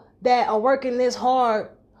people that are working this hard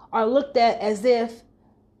are looked at as if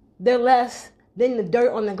they're less than the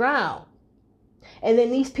dirt on the ground. And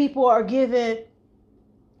then these people are giving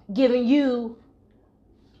you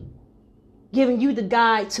the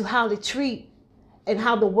guide to how to treat and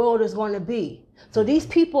how the world is going to be. So these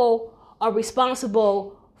people are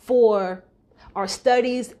responsible for our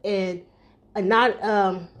studies and not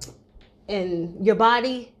in your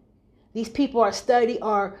body. These people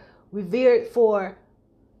are revered for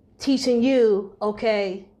teaching you,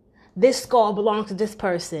 okay, this skull belongs to this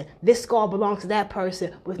person, this skull belongs to that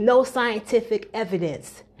person, with no scientific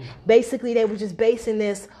evidence. Basically, they were just basing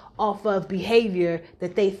this off of behavior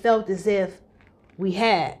that they felt as if we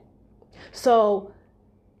had. So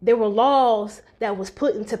there were laws that was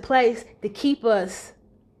put into place to keep us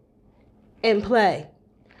in play.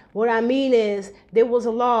 What I mean is, there was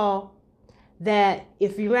a law that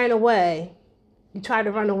if you ran away, you tried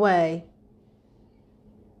to run away,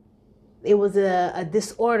 it was a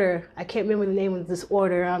disorder. I can't remember the name of the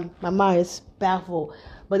disorder. My mind is baffled.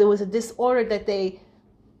 But it was a disorder that they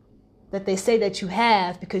say that you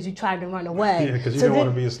have because you tried to run away. Yeah, because you don't want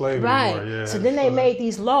to be a slave anymore. Yeah, so then they made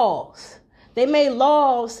these laws. They made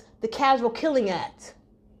laws, the Casual Killing Act,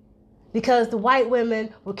 because the white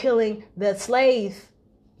women were killing the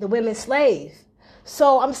women slave.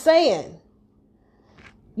 So I'm saying,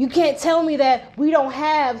 you can't tell me that we don't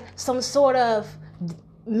have some sort of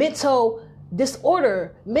mental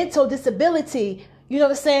disorder, mental disability, you know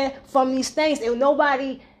what I'm saying, from these things. And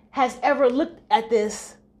nobody has ever looked at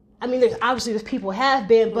this. I mean, there's people have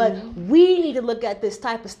been, but we need to look at this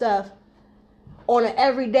type of stuff on an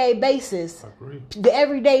everyday basis. I agree. The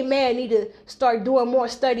everyday man need to start doing more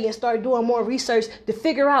study and start doing more research to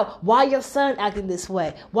figure out why your son acting this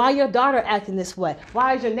way, why your daughter acting this way,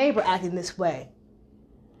 why is your neighbor acting this way.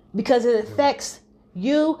 Because it affects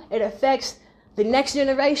you, it affects the next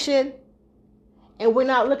generation, and we're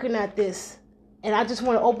not looking at this. And I just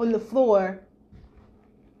want to open the floor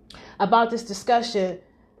about this discussion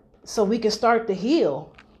so we can start to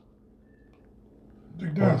heal.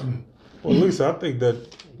 Well, Lisa, I think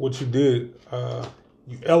that what you did,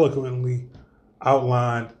 you eloquently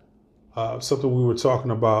outlined something we were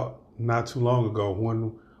talking about not too long ago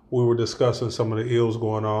when we were discussing some of the ills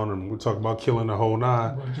going on, and we talked about killing the whole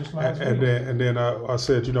nine. And then I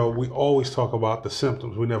said, we always talk about the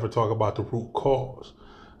symptoms. We never talk about the root cause.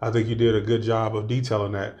 I think you did a good job of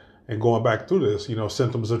detailing that and going back through this,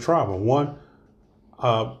 symptoms of trauma. One,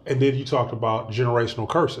 and then you talked about generational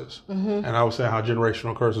curses. Mm-hmm. And I was saying how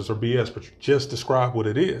generational curses are BS, but you just described what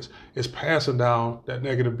it is. It's passing down that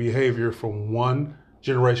negative behavior from one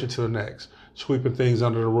generation to the next, sweeping things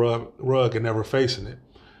under the rug and never facing it.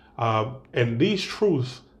 And these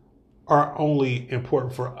truths are only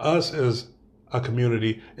important for us as a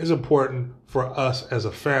community. It's important for us as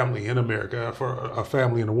a family in America, for a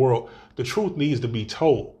family in the world. The truth needs to be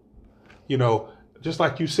told. Just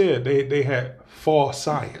like you said, they had false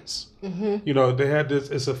science. Mm-hmm. They had this,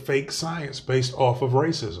 it's a fake science based off of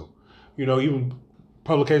racism. Even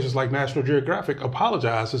publications like National Geographic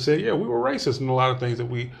apologized and said, yeah, we were racist in a lot of things that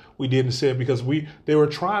we did and said because they were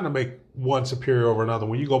trying to make one superior over another.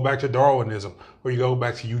 When you go back to Darwinism or you go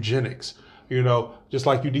back to eugenics, just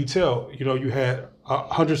like you detail, you had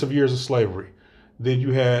hundreds of years of slavery. Then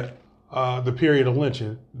you had the period of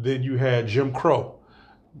lynching. Then you had Jim Crow.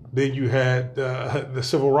 Then you had the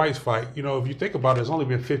civil rights fight. If you think about it, it's only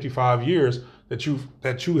been 55 years that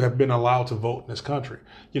you have been allowed to vote in this country.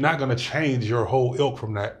 You're not going to change your whole ilk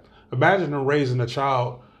from that. Imagine them raising a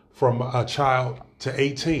child from a child to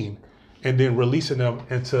 18 and then releasing them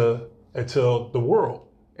into the world.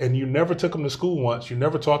 And you never took them to school once. You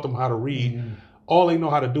never taught them how to read. Mm-hmm. All they know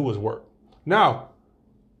how to do is work. Now,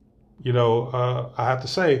 I have to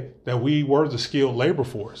say that we were the skilled labor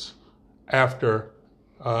force after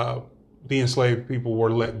the enslaved people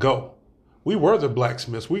were let go. We were the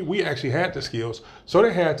blacksmiths. We actually had the skills. So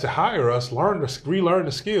they had to hire us, relearn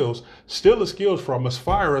the skills, steal the skills from us,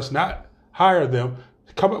 fire us, not hire them,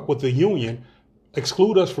 come up with a union,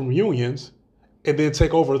 exclude us from unions, and then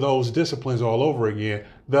take over those disciplines all over again,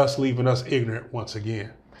 thus leaving us ignorant once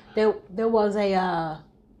again. There was a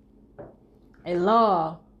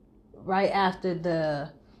law right after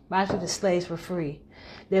the slaves were free.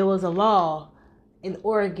 There was a law in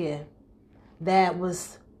Oregon that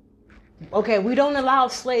was, okay, we don't allow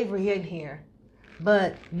slavery in here,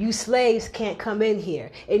 but you slaves can't come in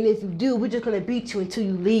here. And if you do, we're just going to beat you until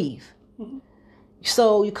you leave. Mm-hmm.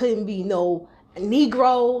 So you couldn't be no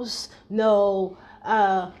Negroes, no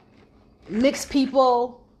mixed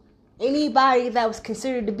people, anybody that was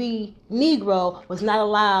considered to be Negro was not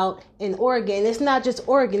allowed in Oregon. It's not just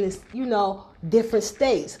Oregon, it's, different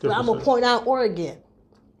states. But I'm going to point out Oregon.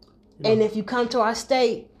 And if you come to our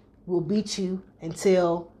state, we'll beat you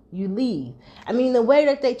until you leave. I mean, the way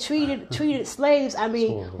that they treated slaves, I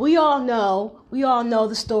mean, we all know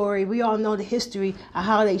the story. We all know the history of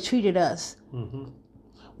how they treated us. Mm-hmm.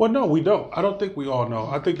 Well, no, we don't. I don't think we all know.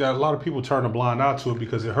 I think that a lot of people turn a blind eye to it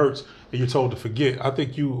because it hurts and you're told to forget. I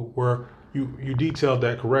think you detailed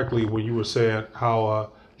that correctly when you were saying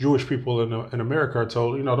how Jewish people in America are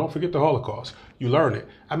told, don't forget the Holocaust. You learn it.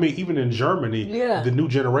 I mean, even in Germany, the new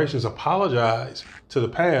generations apologize to the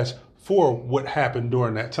past for what happened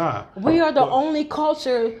during that time. We are the only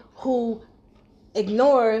culture who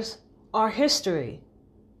ignores our history.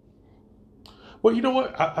 Well, you know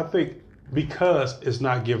what? I think because it's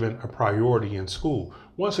not given a priority in school.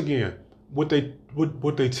 Once again, what they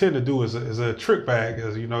tend to do is a trick bag,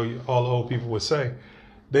 as all the old people would say.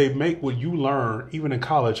 They make what you learn, even in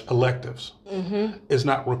college, electives. Mm-hmm. It's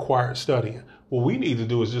not required studying. What we need to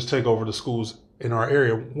do is just take over the schools in our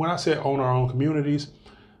area. When I say own our own communities,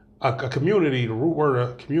 a community, the root word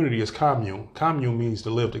of community is commune. Commune means to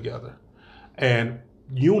live together. And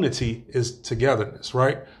unity is togetherness,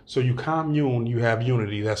 right? So you commune, you have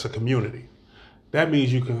unity. That's a community. That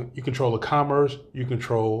means you control the commerce, you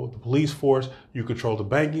control the police force, you control the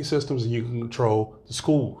banking systems, and you can control the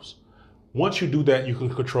schools. Once you do that, you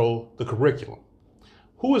can control the curriculum.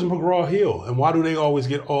 Who is McGraw-Hill, and why do they always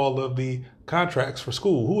get all of the contracts for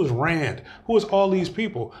school? Who is Rand? Who is all these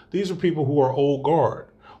people? These are people who are old guard,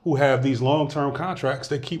 who have these long-term contracts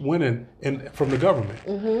that keep winning from the government.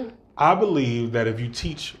 Mm-hmm. I believe that if you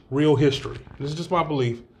teach real history, this is just my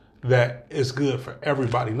belief, that it's good for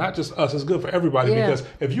everybody, not just us, it's good for everybody. Yeah. Because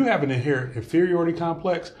if you have an inherent inferiority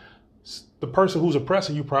complex, the person who's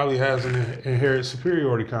oppressing you probably has an inherent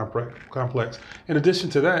superiority complex. In addition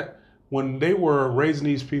to that, when they were raising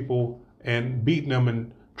these people and beating them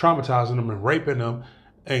and traumatizing them and raping them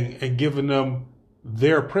and giving them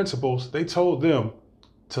their principles, they told them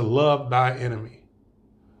to love thy enemy.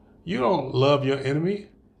 You don't love your enemy.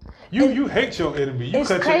 You hate your enemy. You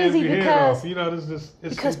cut your enemy head off.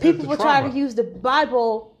 Because people will try to use the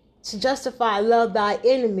Bible to justify love thy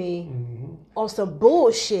enemy on some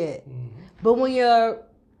bullshit. Mm-hmm. But when your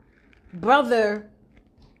brother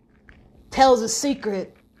tells a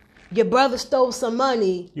secret, your brother stole some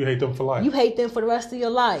money, you hate them for life. You hate them for the rest of your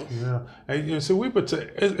life. Yeah. And so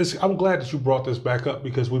I'm glad that you brought this back up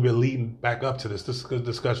because we've been leading back up to this. This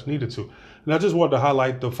discussion needed to. And I just wanted to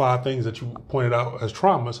highlight the 5 things that you pointed out as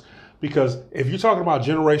traumas. Because if you're talking about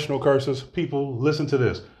generational curses, people, listen to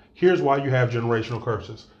this. Here's why you have generational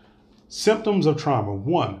curses. Symptoms of trauma.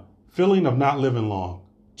 1, feeling of not living long.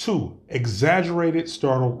 2, exaggerated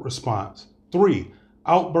startled response. 3,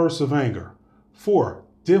 outbursts of anger. 4,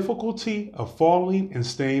 difficulty of falling and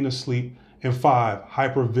staying asleep. And 5,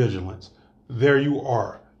 hypervigilance. There you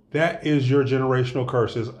are. That is your generational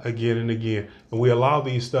curses again and again. And we allow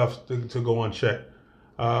these stuff to go unchecked.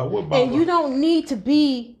 And you don't need to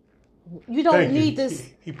be... You don't need this.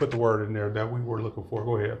 He put the word in there that we were looking for.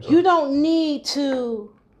 Go ahead. You don't need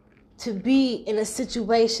to be in a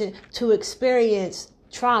situation to experience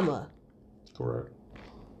trauma. Correct.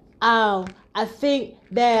 I think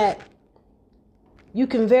that you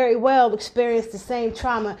can very well experience the same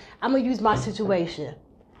trauma. I'm gonna use my situation.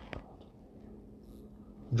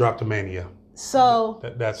 Droptomania. So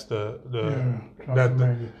that's the we got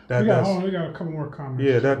a couple more comments.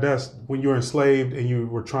 Yeah, that's when you're enslaved and you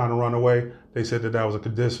were trying to run away. They said that was a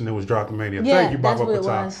condition. It was droptomania. Yeah, Thank you, Baba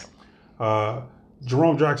Patel.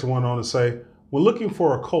 Jerome Jackson went on to say, "When looking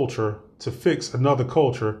for a culture to fix another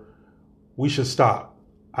culture, we should stop."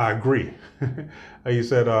 I agree. He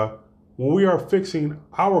said, "When we are fixing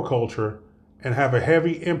our culture and have a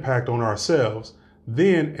heavy impact on ourselves,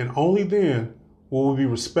 then and only then will we be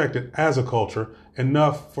respected as a culture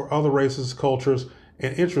enough for other races, cultures,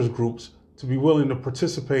 and interest groups to be willing to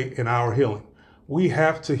participate in our healing. We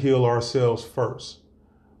have to heal ourselves first.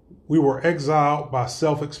 We were exiled by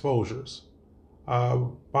self-exposures.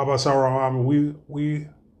 Baba Saram,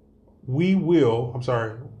 we will, I'm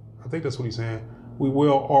sorry, I think that's what he's saying. We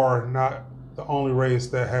will are not the only race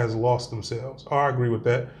that has lost themselves." Oh, I agree with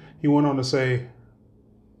that. He went on to say,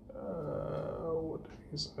 what did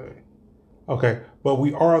he say? Okay, but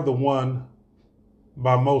we are the one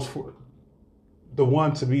to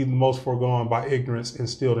be the most foregone by ignorance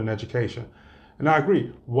instilled in education. And I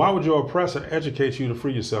agree. Why would your oppressor educate you to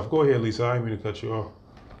free yourself? Go ahead, Lisa. I didn't mean to cut you off.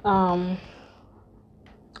 I'm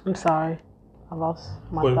sorry. I lost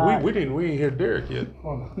my thought. We didn't hear Derek yet.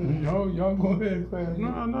 Y'all go ahead.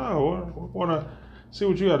 No. see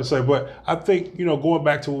what you got to say. But I think, going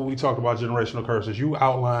back to when we talked about generational curses, you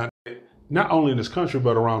outlined it not only in this country,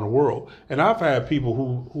 but around the world. And I've had people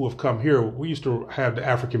who have come here. We used to have the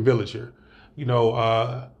African village here.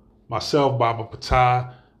 Myself, Baba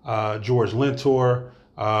Patai, George Lentor,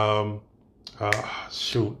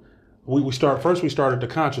 We started the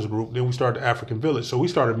Conscious Group, then we started the African Village. So we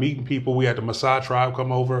started meeting people. We had the Maasai tribe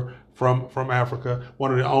come over from Africa,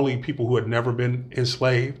 one of the only people who had never been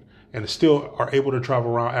enslaved and still are able to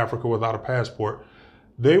travel around Africa without a passport.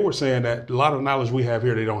 They were saying that a lot of knowledge we have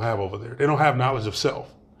here, they don't have over there. They don't have knowledge of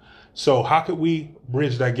self. So how could we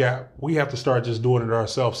bridge that gap? We have to start just doing it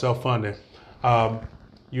ourselves, self-funding, having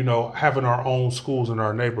our own schools in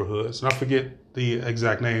our neighborhoods. And I forget the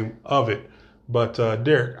exact name of it. But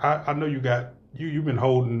Derek, I know you've been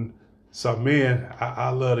holding something in. I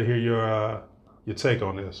love to hear your take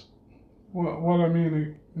on this. Well, I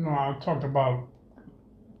mean, I talked about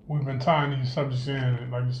we've been tying these subjects in,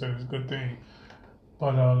 and like you said, it's a good thing.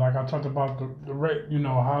 But like I talked about the rate,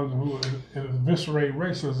 how it eviscerate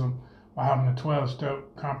racism by having a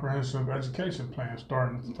 12-step comprehensive education plan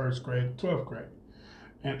starting from 1st grade to 12th grade,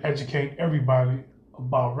 and educate everybody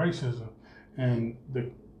about racism. And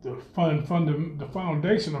the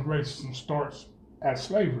foundation of racism starts at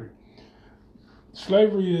slavery.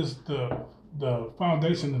 Slavery is the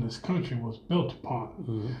foundation of this country was built upon.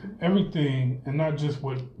 Mm-hmm. Everything, and not just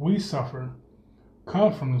what we suffer,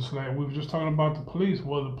 come from the slave. We were just talking about the police.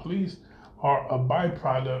 Well, the police are a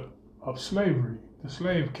byproduct of slavery, the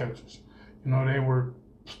slave catchers. They were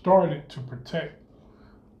started to protect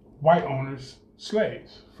white owners'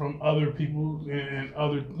 slaves from other people, and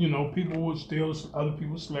other people would steal other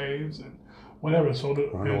people's slaves and whatever. So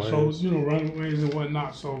runaways and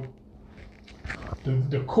whatnot. So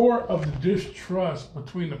the core of the distrust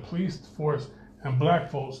between the police force and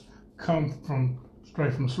black folks come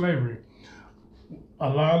straight from slavery. A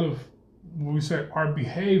lot of we said our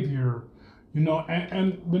behavior, and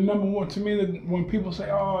the number one to me, that when people say,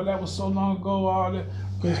 "Oh, that was so long ago," all that,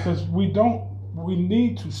 because we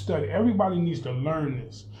need to study. Everybody needs to learn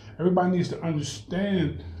this. Everybody needs to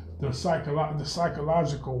understand the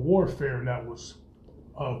psychological warfare that was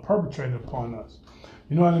perpetrated upon us.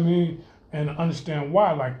 You know what I mean? And understand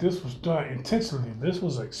why. Like, this was done intentionally. This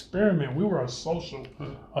was an experiment. We were a social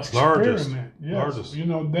experiment. Largest.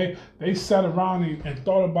 They sat around and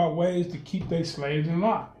thought about ways to keep their slaves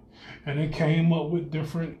alive. And they came up with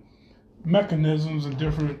different mechanisms and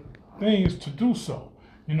different things to do so.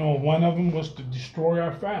 One of them was to destroy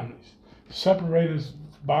our families, separate us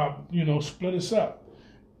by, split us up.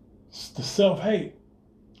 It's the self-hate.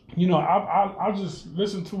 I just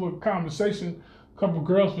listened to a conversation, a couple of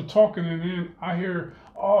girls were talking, and then I hear,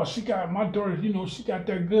 "Oh, my daughter, she got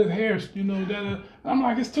that good hair, that." I'm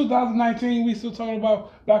like, it's 2019, we still talking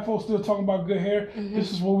about, black folks still talking about good hair. Mm-hmm.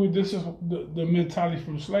 This is the mentality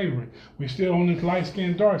from slavery. We still on this light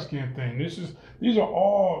skin, dark skin thing. These are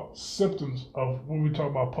all symptoms of when we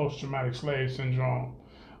talk about post-traumatic slave syndrome,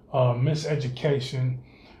 miseducation,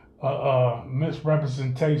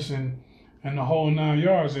 misrepresentation, and the whole 9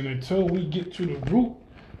 yards. And until we get to the root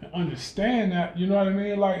and understand that, you know what I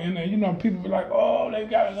mean? Like, and people be like, "Oh, they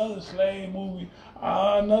got another slave movie,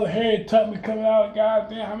 another Harriet Tubman coming out.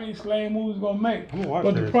 Goddamn, how many slave movies gonna make?"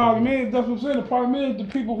 But the problem is, that's what I'm saying. The problem is the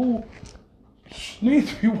people who need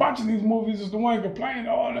to be watching these movies is the one complaining,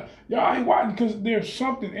 "Oh, y'all ain't watching," because there's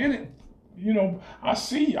something in it. I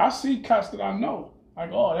see cats that I know. Like,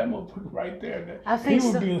 "Oh, that motherfucker right there, he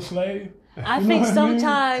would be a slave." I think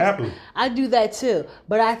sometimes I do that too.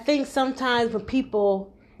 But I think sometimes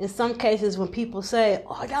in some cases, when people say,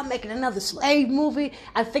 "Oh, y'all making another slave movie,"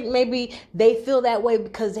 I think maybe they feel that way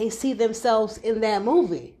because they see themselves in that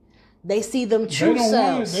movie. They see them true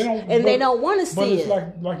selves, they don't want to see it. But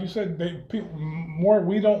it's like you said,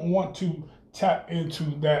 we don't want to tap into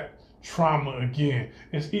that trauma again.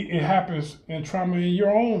 It happens in trauma in your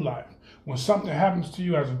own life. When something happens to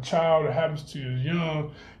you as a child, or happens to you as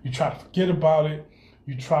young, you try to forget about it.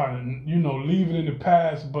 You try to, leave it in the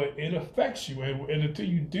past, but it affects you. And until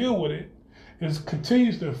you deal with it, it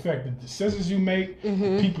continues to affect the decisions you make,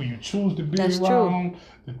 the people you choose to be around,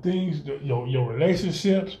 the things, your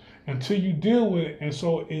relationships, until you deal with it. And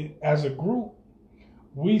so as a group,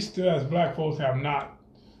 we still, as black folks, have not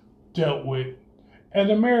dealt with, and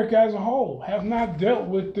America as a whole have not dealt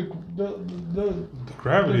with the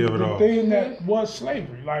gravity of it all. The thing that was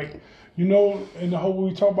slavery. Like, in the whole, when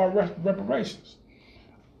we talk about reparations,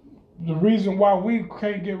 the reason why we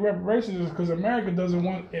can't get reparations is because America doesn't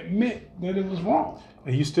want to admit that it was wrong.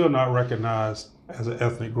 And you still not recognized as an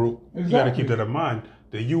ethnic group. Exactly. You got to keep that in mind.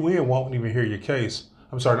 The UN won't even hear your case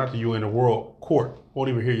I'm sorry, not the UN, the World Court won't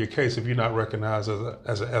even hear your case if you're not recognized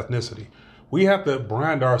as an ethnicity. We have to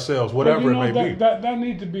brand ourselves, whatever it may be. That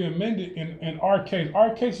needs to be amended in our case.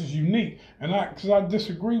 Our case is unique, and because I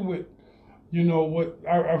disagree with,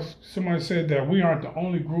 what somebody said that we aren't the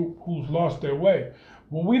only group who's lost their way.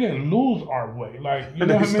 Well, we didn't lose our way. Like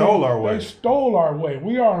they stole our way. They stole our way.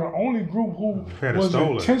 We are the only group who was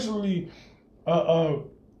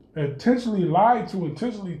intentionally lied to,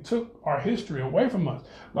 intentionally took our history away from us.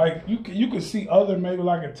 Like you could see other maybe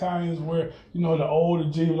like Italians where the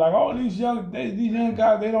older G like, oh, these young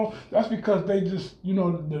guys, they don't. That's because they just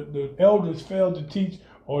the elders failed to teach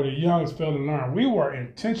or the youngs failed to learn. We were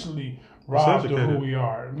intentionally robbed of who we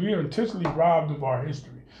are. We are intentionally robbed of our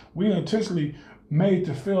history. We are intentionally made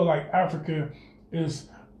to feel like Africa is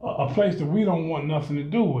a place that we don't want nothing to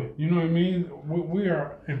do with. You know what I mean? We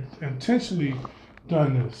are intentionally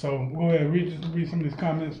done this. So go ahead, read some of these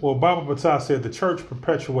comments. Well, Baba Bata said the church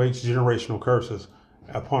perpetuates generational curses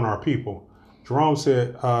upon our people. Jerome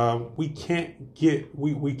said we can't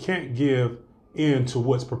give in to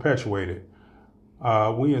what's perpetuated.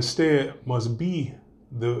 We instead must be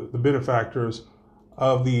the benefactors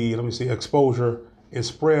of the exposure and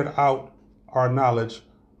spread out our knowledge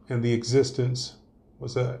and the existence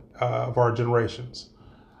of our generations.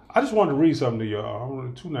 I just wanted to read something to y'all. I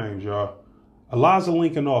wanted 2 names, y'all. Eliza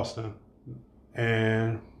Lincoln Austin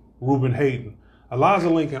and Reuben Hayden. Eliza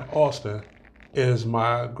Lincoln Austin is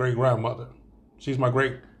my great grandmother. She is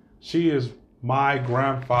my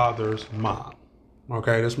grandfather's mom.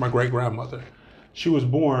 Okay, that's my great grandmother. She was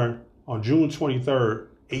born on June 23rd,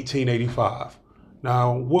 1885.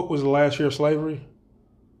 Now, what was the last year of slavery?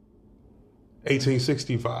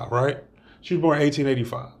 1865, right? She was born in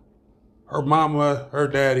 1885. Her mama, her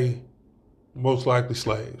daddy, most likely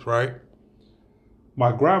slaves, right?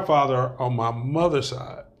 My grandfather on my mother's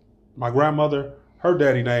side, my grandmother, her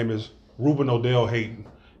daddy name is Reuben Odell Hayden.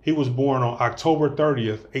 He was born on October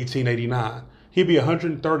 30th, 1889. He'd be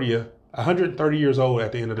 130 years old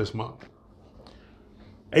at the end of this month.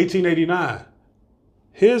 1889,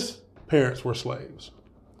 his parents were slaves.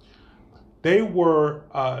 They were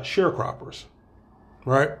sharecroppers,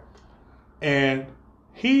 right? And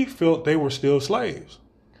he felt they were still slaves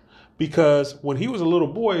because when he was a little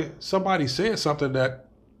boy, somebody said something that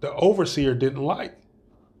the overseer didn't like,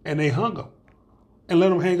 and they hung him and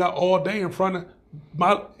let him hang out all day in front of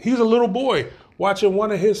he's a little boy watching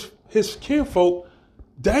one of his kinfolk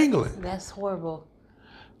dangling. That's horrible.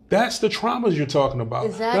 That's the traumas you're talking about.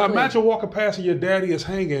 Exactly. Now imagine walking past and your daddy is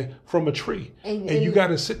hanging from a tree, and you got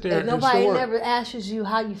to sit there and nobody never asks you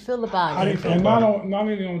how you feel about it. And not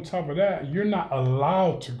only on top of that, you're not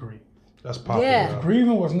allowed to grieve. That's popular. Yeah.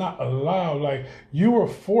 Grieving was not allowed. Like you were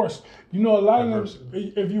forced. A lot of them.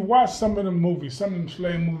 If you watch some of the movies, some of them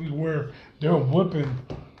slave movies where they're whipping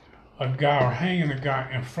a guy or hanging a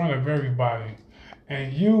guy in front of everybody,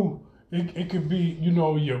 and it could be,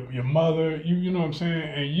 your mother, you know what I'm saying?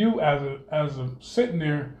 And you as a sitting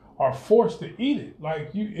there are forced to eat it.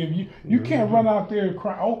 Like if you can't run out there and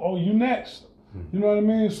cry, oh, you next. You know what I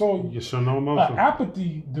mean? So you show no emotion.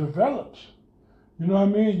 Apathy develops. You know what I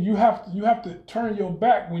mean? You have to turn your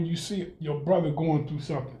back when you see your brother going through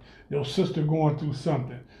something, your sister going through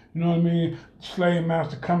something. You know what I mean? Slave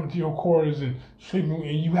master coming to your quarters and sleeping,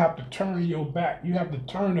 and you have to turn your back. You have to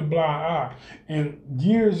turn the blind eye. And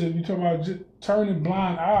years of you talk about just turning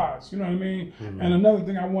blind eyes. You know what I mean? Mm-hmm. And another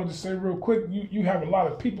thing I wanted to say real quick, you have a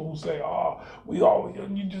lot of people who say, "Oh,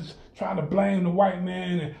 you just trying to blame the white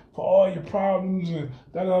man for all your problems and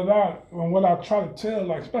da da da." And what I try to tell,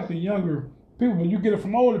 like especially younger people, but you get it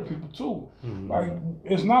from older people too. Mm-hmm. Like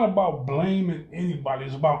it's not about blaming anybody.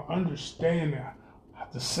 It's about understanding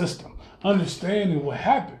the system, understanding what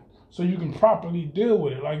happened, so you can properly deal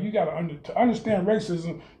with it. Like you got to understand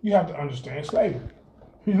racism. You have to understand slavery.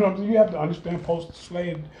 You know what I mean? You have to understand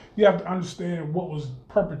post-slave. You have to understand what was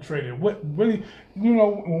perpetrated. What really,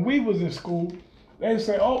 when we was in school, they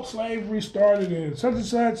say, "Oh, slavery started in such and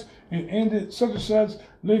such and ended such and such.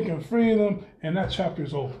 Lincoln freed them, and that chapter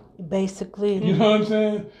is over." Basically, you know what I'm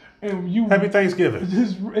saying? And Happy Thanksgiving.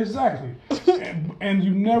 Exactly. and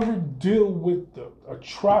you never deal with the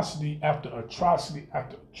atrocity after atrocity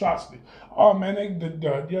after atrocity. Oh man,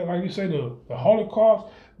 like you say, the Holocaust,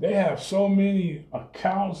 they have so many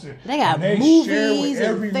accounts and they got and movies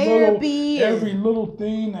share with and therapy every little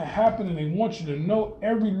thing that happened, and they want you to know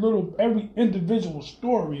every individual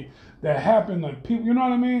story that happened. Like people, you know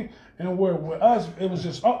what I mean? And where with us, it was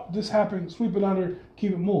just, oh, this happened, sweep it under,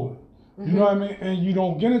 keep it moving. You know what I mean? And you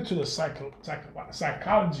don't get into the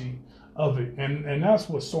psychology of it. And that's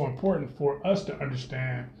what's so important for us to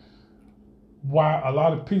understand why a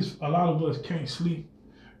lot of us can't sleep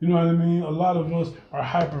You know what I mean? A lot of us are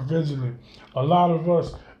hyper vigilant. A lot of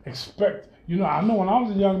us expect. You know, I know when I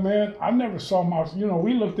was a young man, I never saw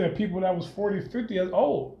we looked at people that was 40, 50 as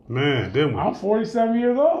old. Man, didn't we? I'm 47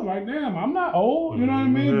 years old. Like, damn, I'm not old. You know what I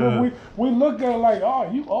mean? Yeah. But we looked at it like,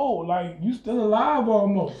 oh, you old. Like, you still alive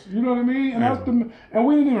almost. You know what I mean? And and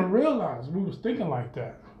we didn't even realize we was thinking like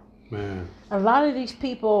that. Man. A lot of these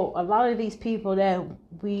people that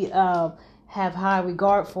we have high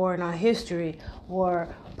regard for in our history were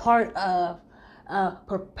part of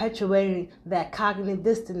perpetuating that cognitive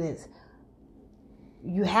dissonance.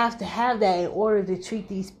 You have to have that in order to treat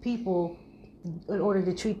these people, in order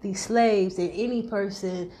to treat these slaves and any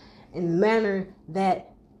person in the manner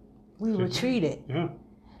that we were treated. Yeah.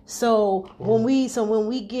 So when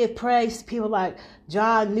we give praise to people like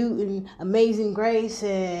John Newton, Amazing Grace,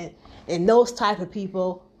 and those type of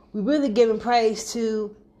people, we really giving praise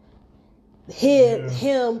to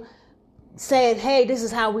him saying, "Hey, this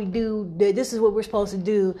is how we do. This is what we're supposed to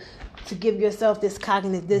do." To give yourself this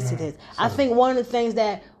cognitive dissonance. I think one of the things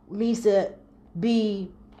that needs to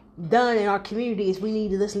be done in our community is we need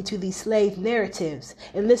to listen to these slave narratives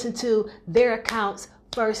and listen to their accounts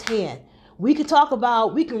firsthand. We can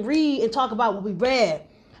read and talk about what we read,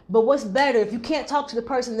 but what's better, if you can't talk to the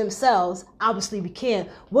person themselves, obviously we can.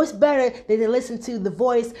 What's better than to listen to the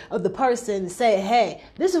voice of the person and say, hey,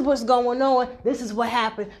 this is what's going on, this is what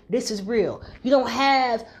happened, this is real. You don't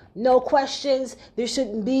have no questions. There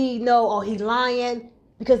shouldn't be he's lying,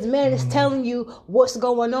 because the man is telling you what's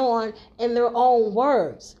going on in their own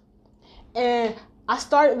words. And I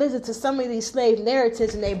started listening to some of these slave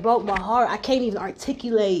narratives and they broke my heart. I can't even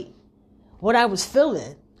articulate what I was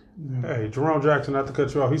feeling. Hey, Jerome Jackson, not to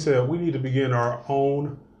cut you off, he said we need to begin our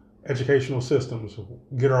own educational systems,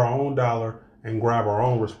 get our own dollar, and grab our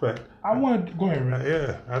own respect. I wanted to go ahead, Rick.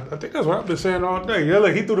 Yeah, I think that's what I've been saying all day. Yeah,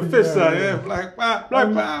 look, he threw the fist out. Yeah, black pow.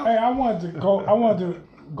 Hey, I wanted to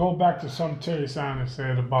go back to something Terry Sanders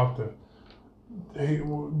said about the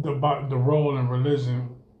role in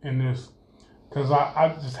religion in this, because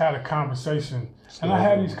I just had a conversation, and I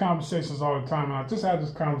had these conversations all the time, and I just had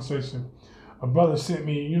this conversation. A brother sent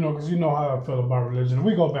me, because you know how I feel about religion.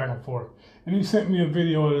 We go back and forth, and he sent me a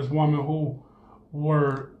video of this woman who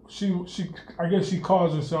I guess she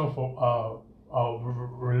calls herself a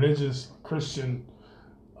religious Christian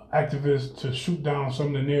activist to shoot down some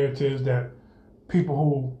of the narratives that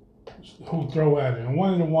people who throw at it. And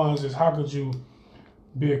one of the ones is, how could you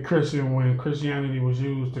be a Christian when Christianity was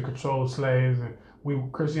used to control slaves and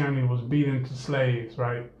Christianity was beaten to slaves,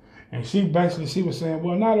 right? And she was saying,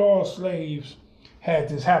 well, not all slaves had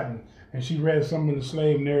this happen. And she read some of the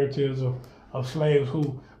slave narratives of slaves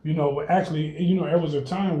who, actually, there was a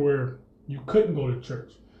time where you couldn't go to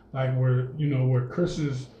church, like where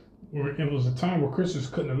Christians, it was a time where Christians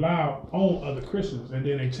couldn't allow on other Christians, and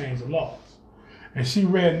then they changed the laws. And she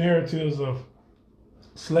read narratives of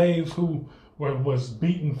slaves who was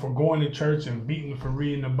beaten for going to church and beaten for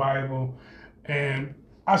reading the Bible. And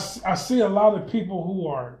I see a lot of people who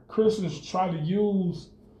are Christians try to use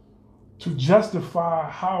to justify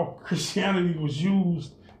how Christianity was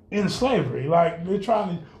used in slavery. Like, they're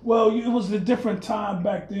trying to, it was a different time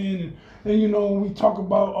back then. And when we talk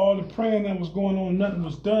about all the praying that was going on, nothing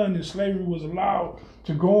was done, and slavery was allowed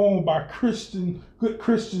to go on by good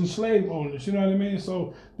Christian slave owners. You know what I mean?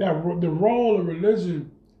 So that the role of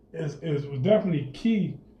religion is definitely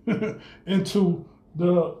key into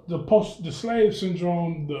the slave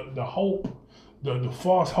syndrome, the hope, the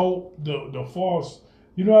false hope, the false,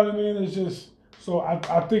 you know what I mean? It's just, so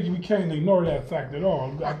I think we can't ignore that fact at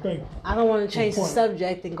all. I don't want to change the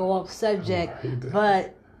subject and go off subject,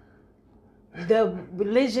 but the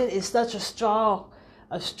religion is such a strong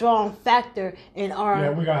factor in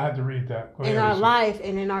our, we're gonna have to read that. In our life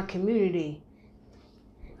and in our community.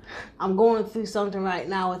 I'm going through something right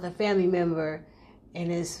now with a family member,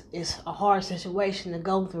 and it's a hard situation to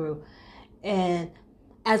go through. And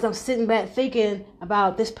as I'm sitting back thinking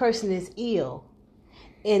about, this person is ill,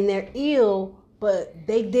 and they're ill, but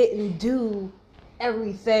they didn't do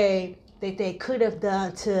everything that they could have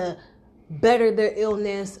done to better their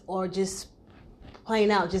illness, or just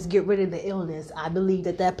plain out just get rid of the illness. I believe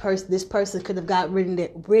that this person could have got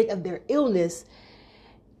rid of their illness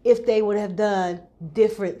if they would have done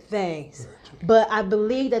different things. But I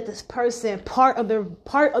believe that this person, part of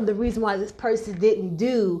the reason why this person didn't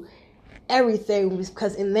do everything was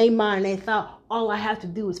because in their mind they thought, all I have to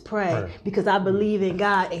do is pray, because I believe in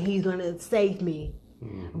God and He's going to save me.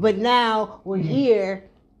 But now we're here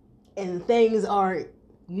and things are,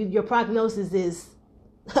 your prognosis is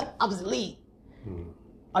obsolete.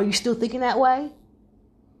 Are you still thinking that way?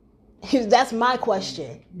 That's my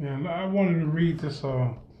question. Yeah, I wanted to read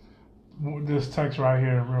this text right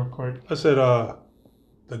here, real quick. I said,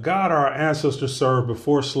 the God our ancestors served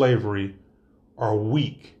before slavery are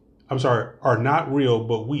weak. I'm sorry, are not real,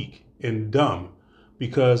 but weak and dumb.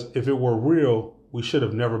 Because if it were real, we should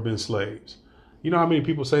have never been slaves. You know how many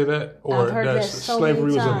people say that? Or I've heard that so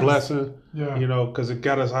slavery many was a times. blessing. Yeah. You know, because it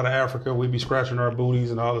got us out of Africa. We'd be scratching our booties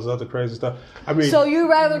and all this other crazy stuff. I mean, So you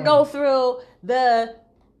rather go through the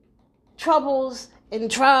troubles and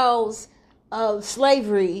trials of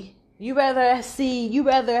slavery? You rather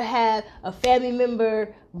have a family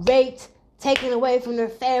member raped, taken away from their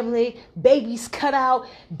family, babies cut out,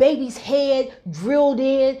 baby's head drilled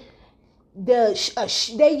in.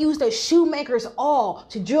 They used a shoemaker's awl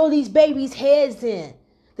to drill these babies' heads in,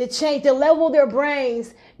 to level their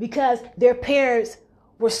brains because their parents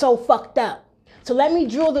were so fucked up. So let me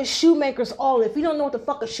drill the shoemaker's awl. If you don't know what the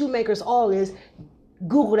fuck a shoemaker's awl is,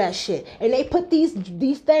 Google that shit. And they put these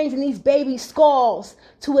things in these baby skulls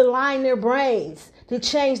to align their brains, to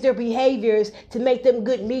change their behaviors, to make them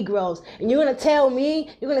good Negroes. And you're gonna tell me,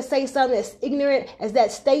 you're gonna say something as ignorant as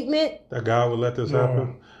that statement? that God would let this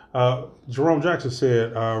happen. Jerome Jackson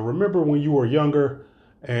said, remember when you were younger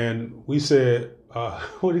and we said,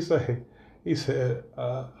 what did he say? He said,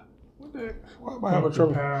 what the heck? Why am I having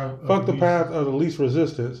trouble? Fuck the path of the least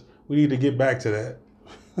resistance. We need to get back to that.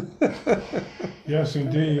 Yes,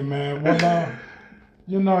 indeed, man.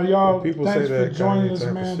 Well, y'all, People thanks say that for joining kind us,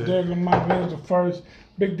 of man. shit. Derek Lamont is the first.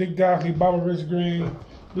 Big Dick Dockley, Baba Rich Green,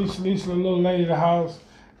 Lisa, the little lady of the house.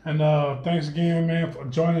 And thanks again, man, for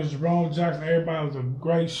joining us, Jerome Jackson. Everybody, it was a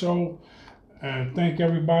great show. And thank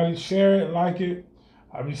everybody. Share it, like it.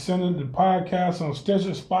 I'll be sending the podcast on Stitcher,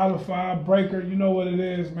 Spotify, Breaker. You know what it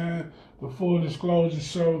is, man. The Full Disclosure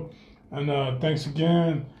Show. And thanks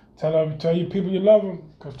again. Tell your people you love them.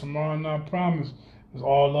 Because tomorrow, not promise, is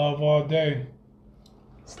all love all day.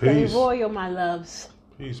 Stay Peace. royal, my loves.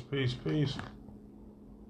 Peace, peace, peace.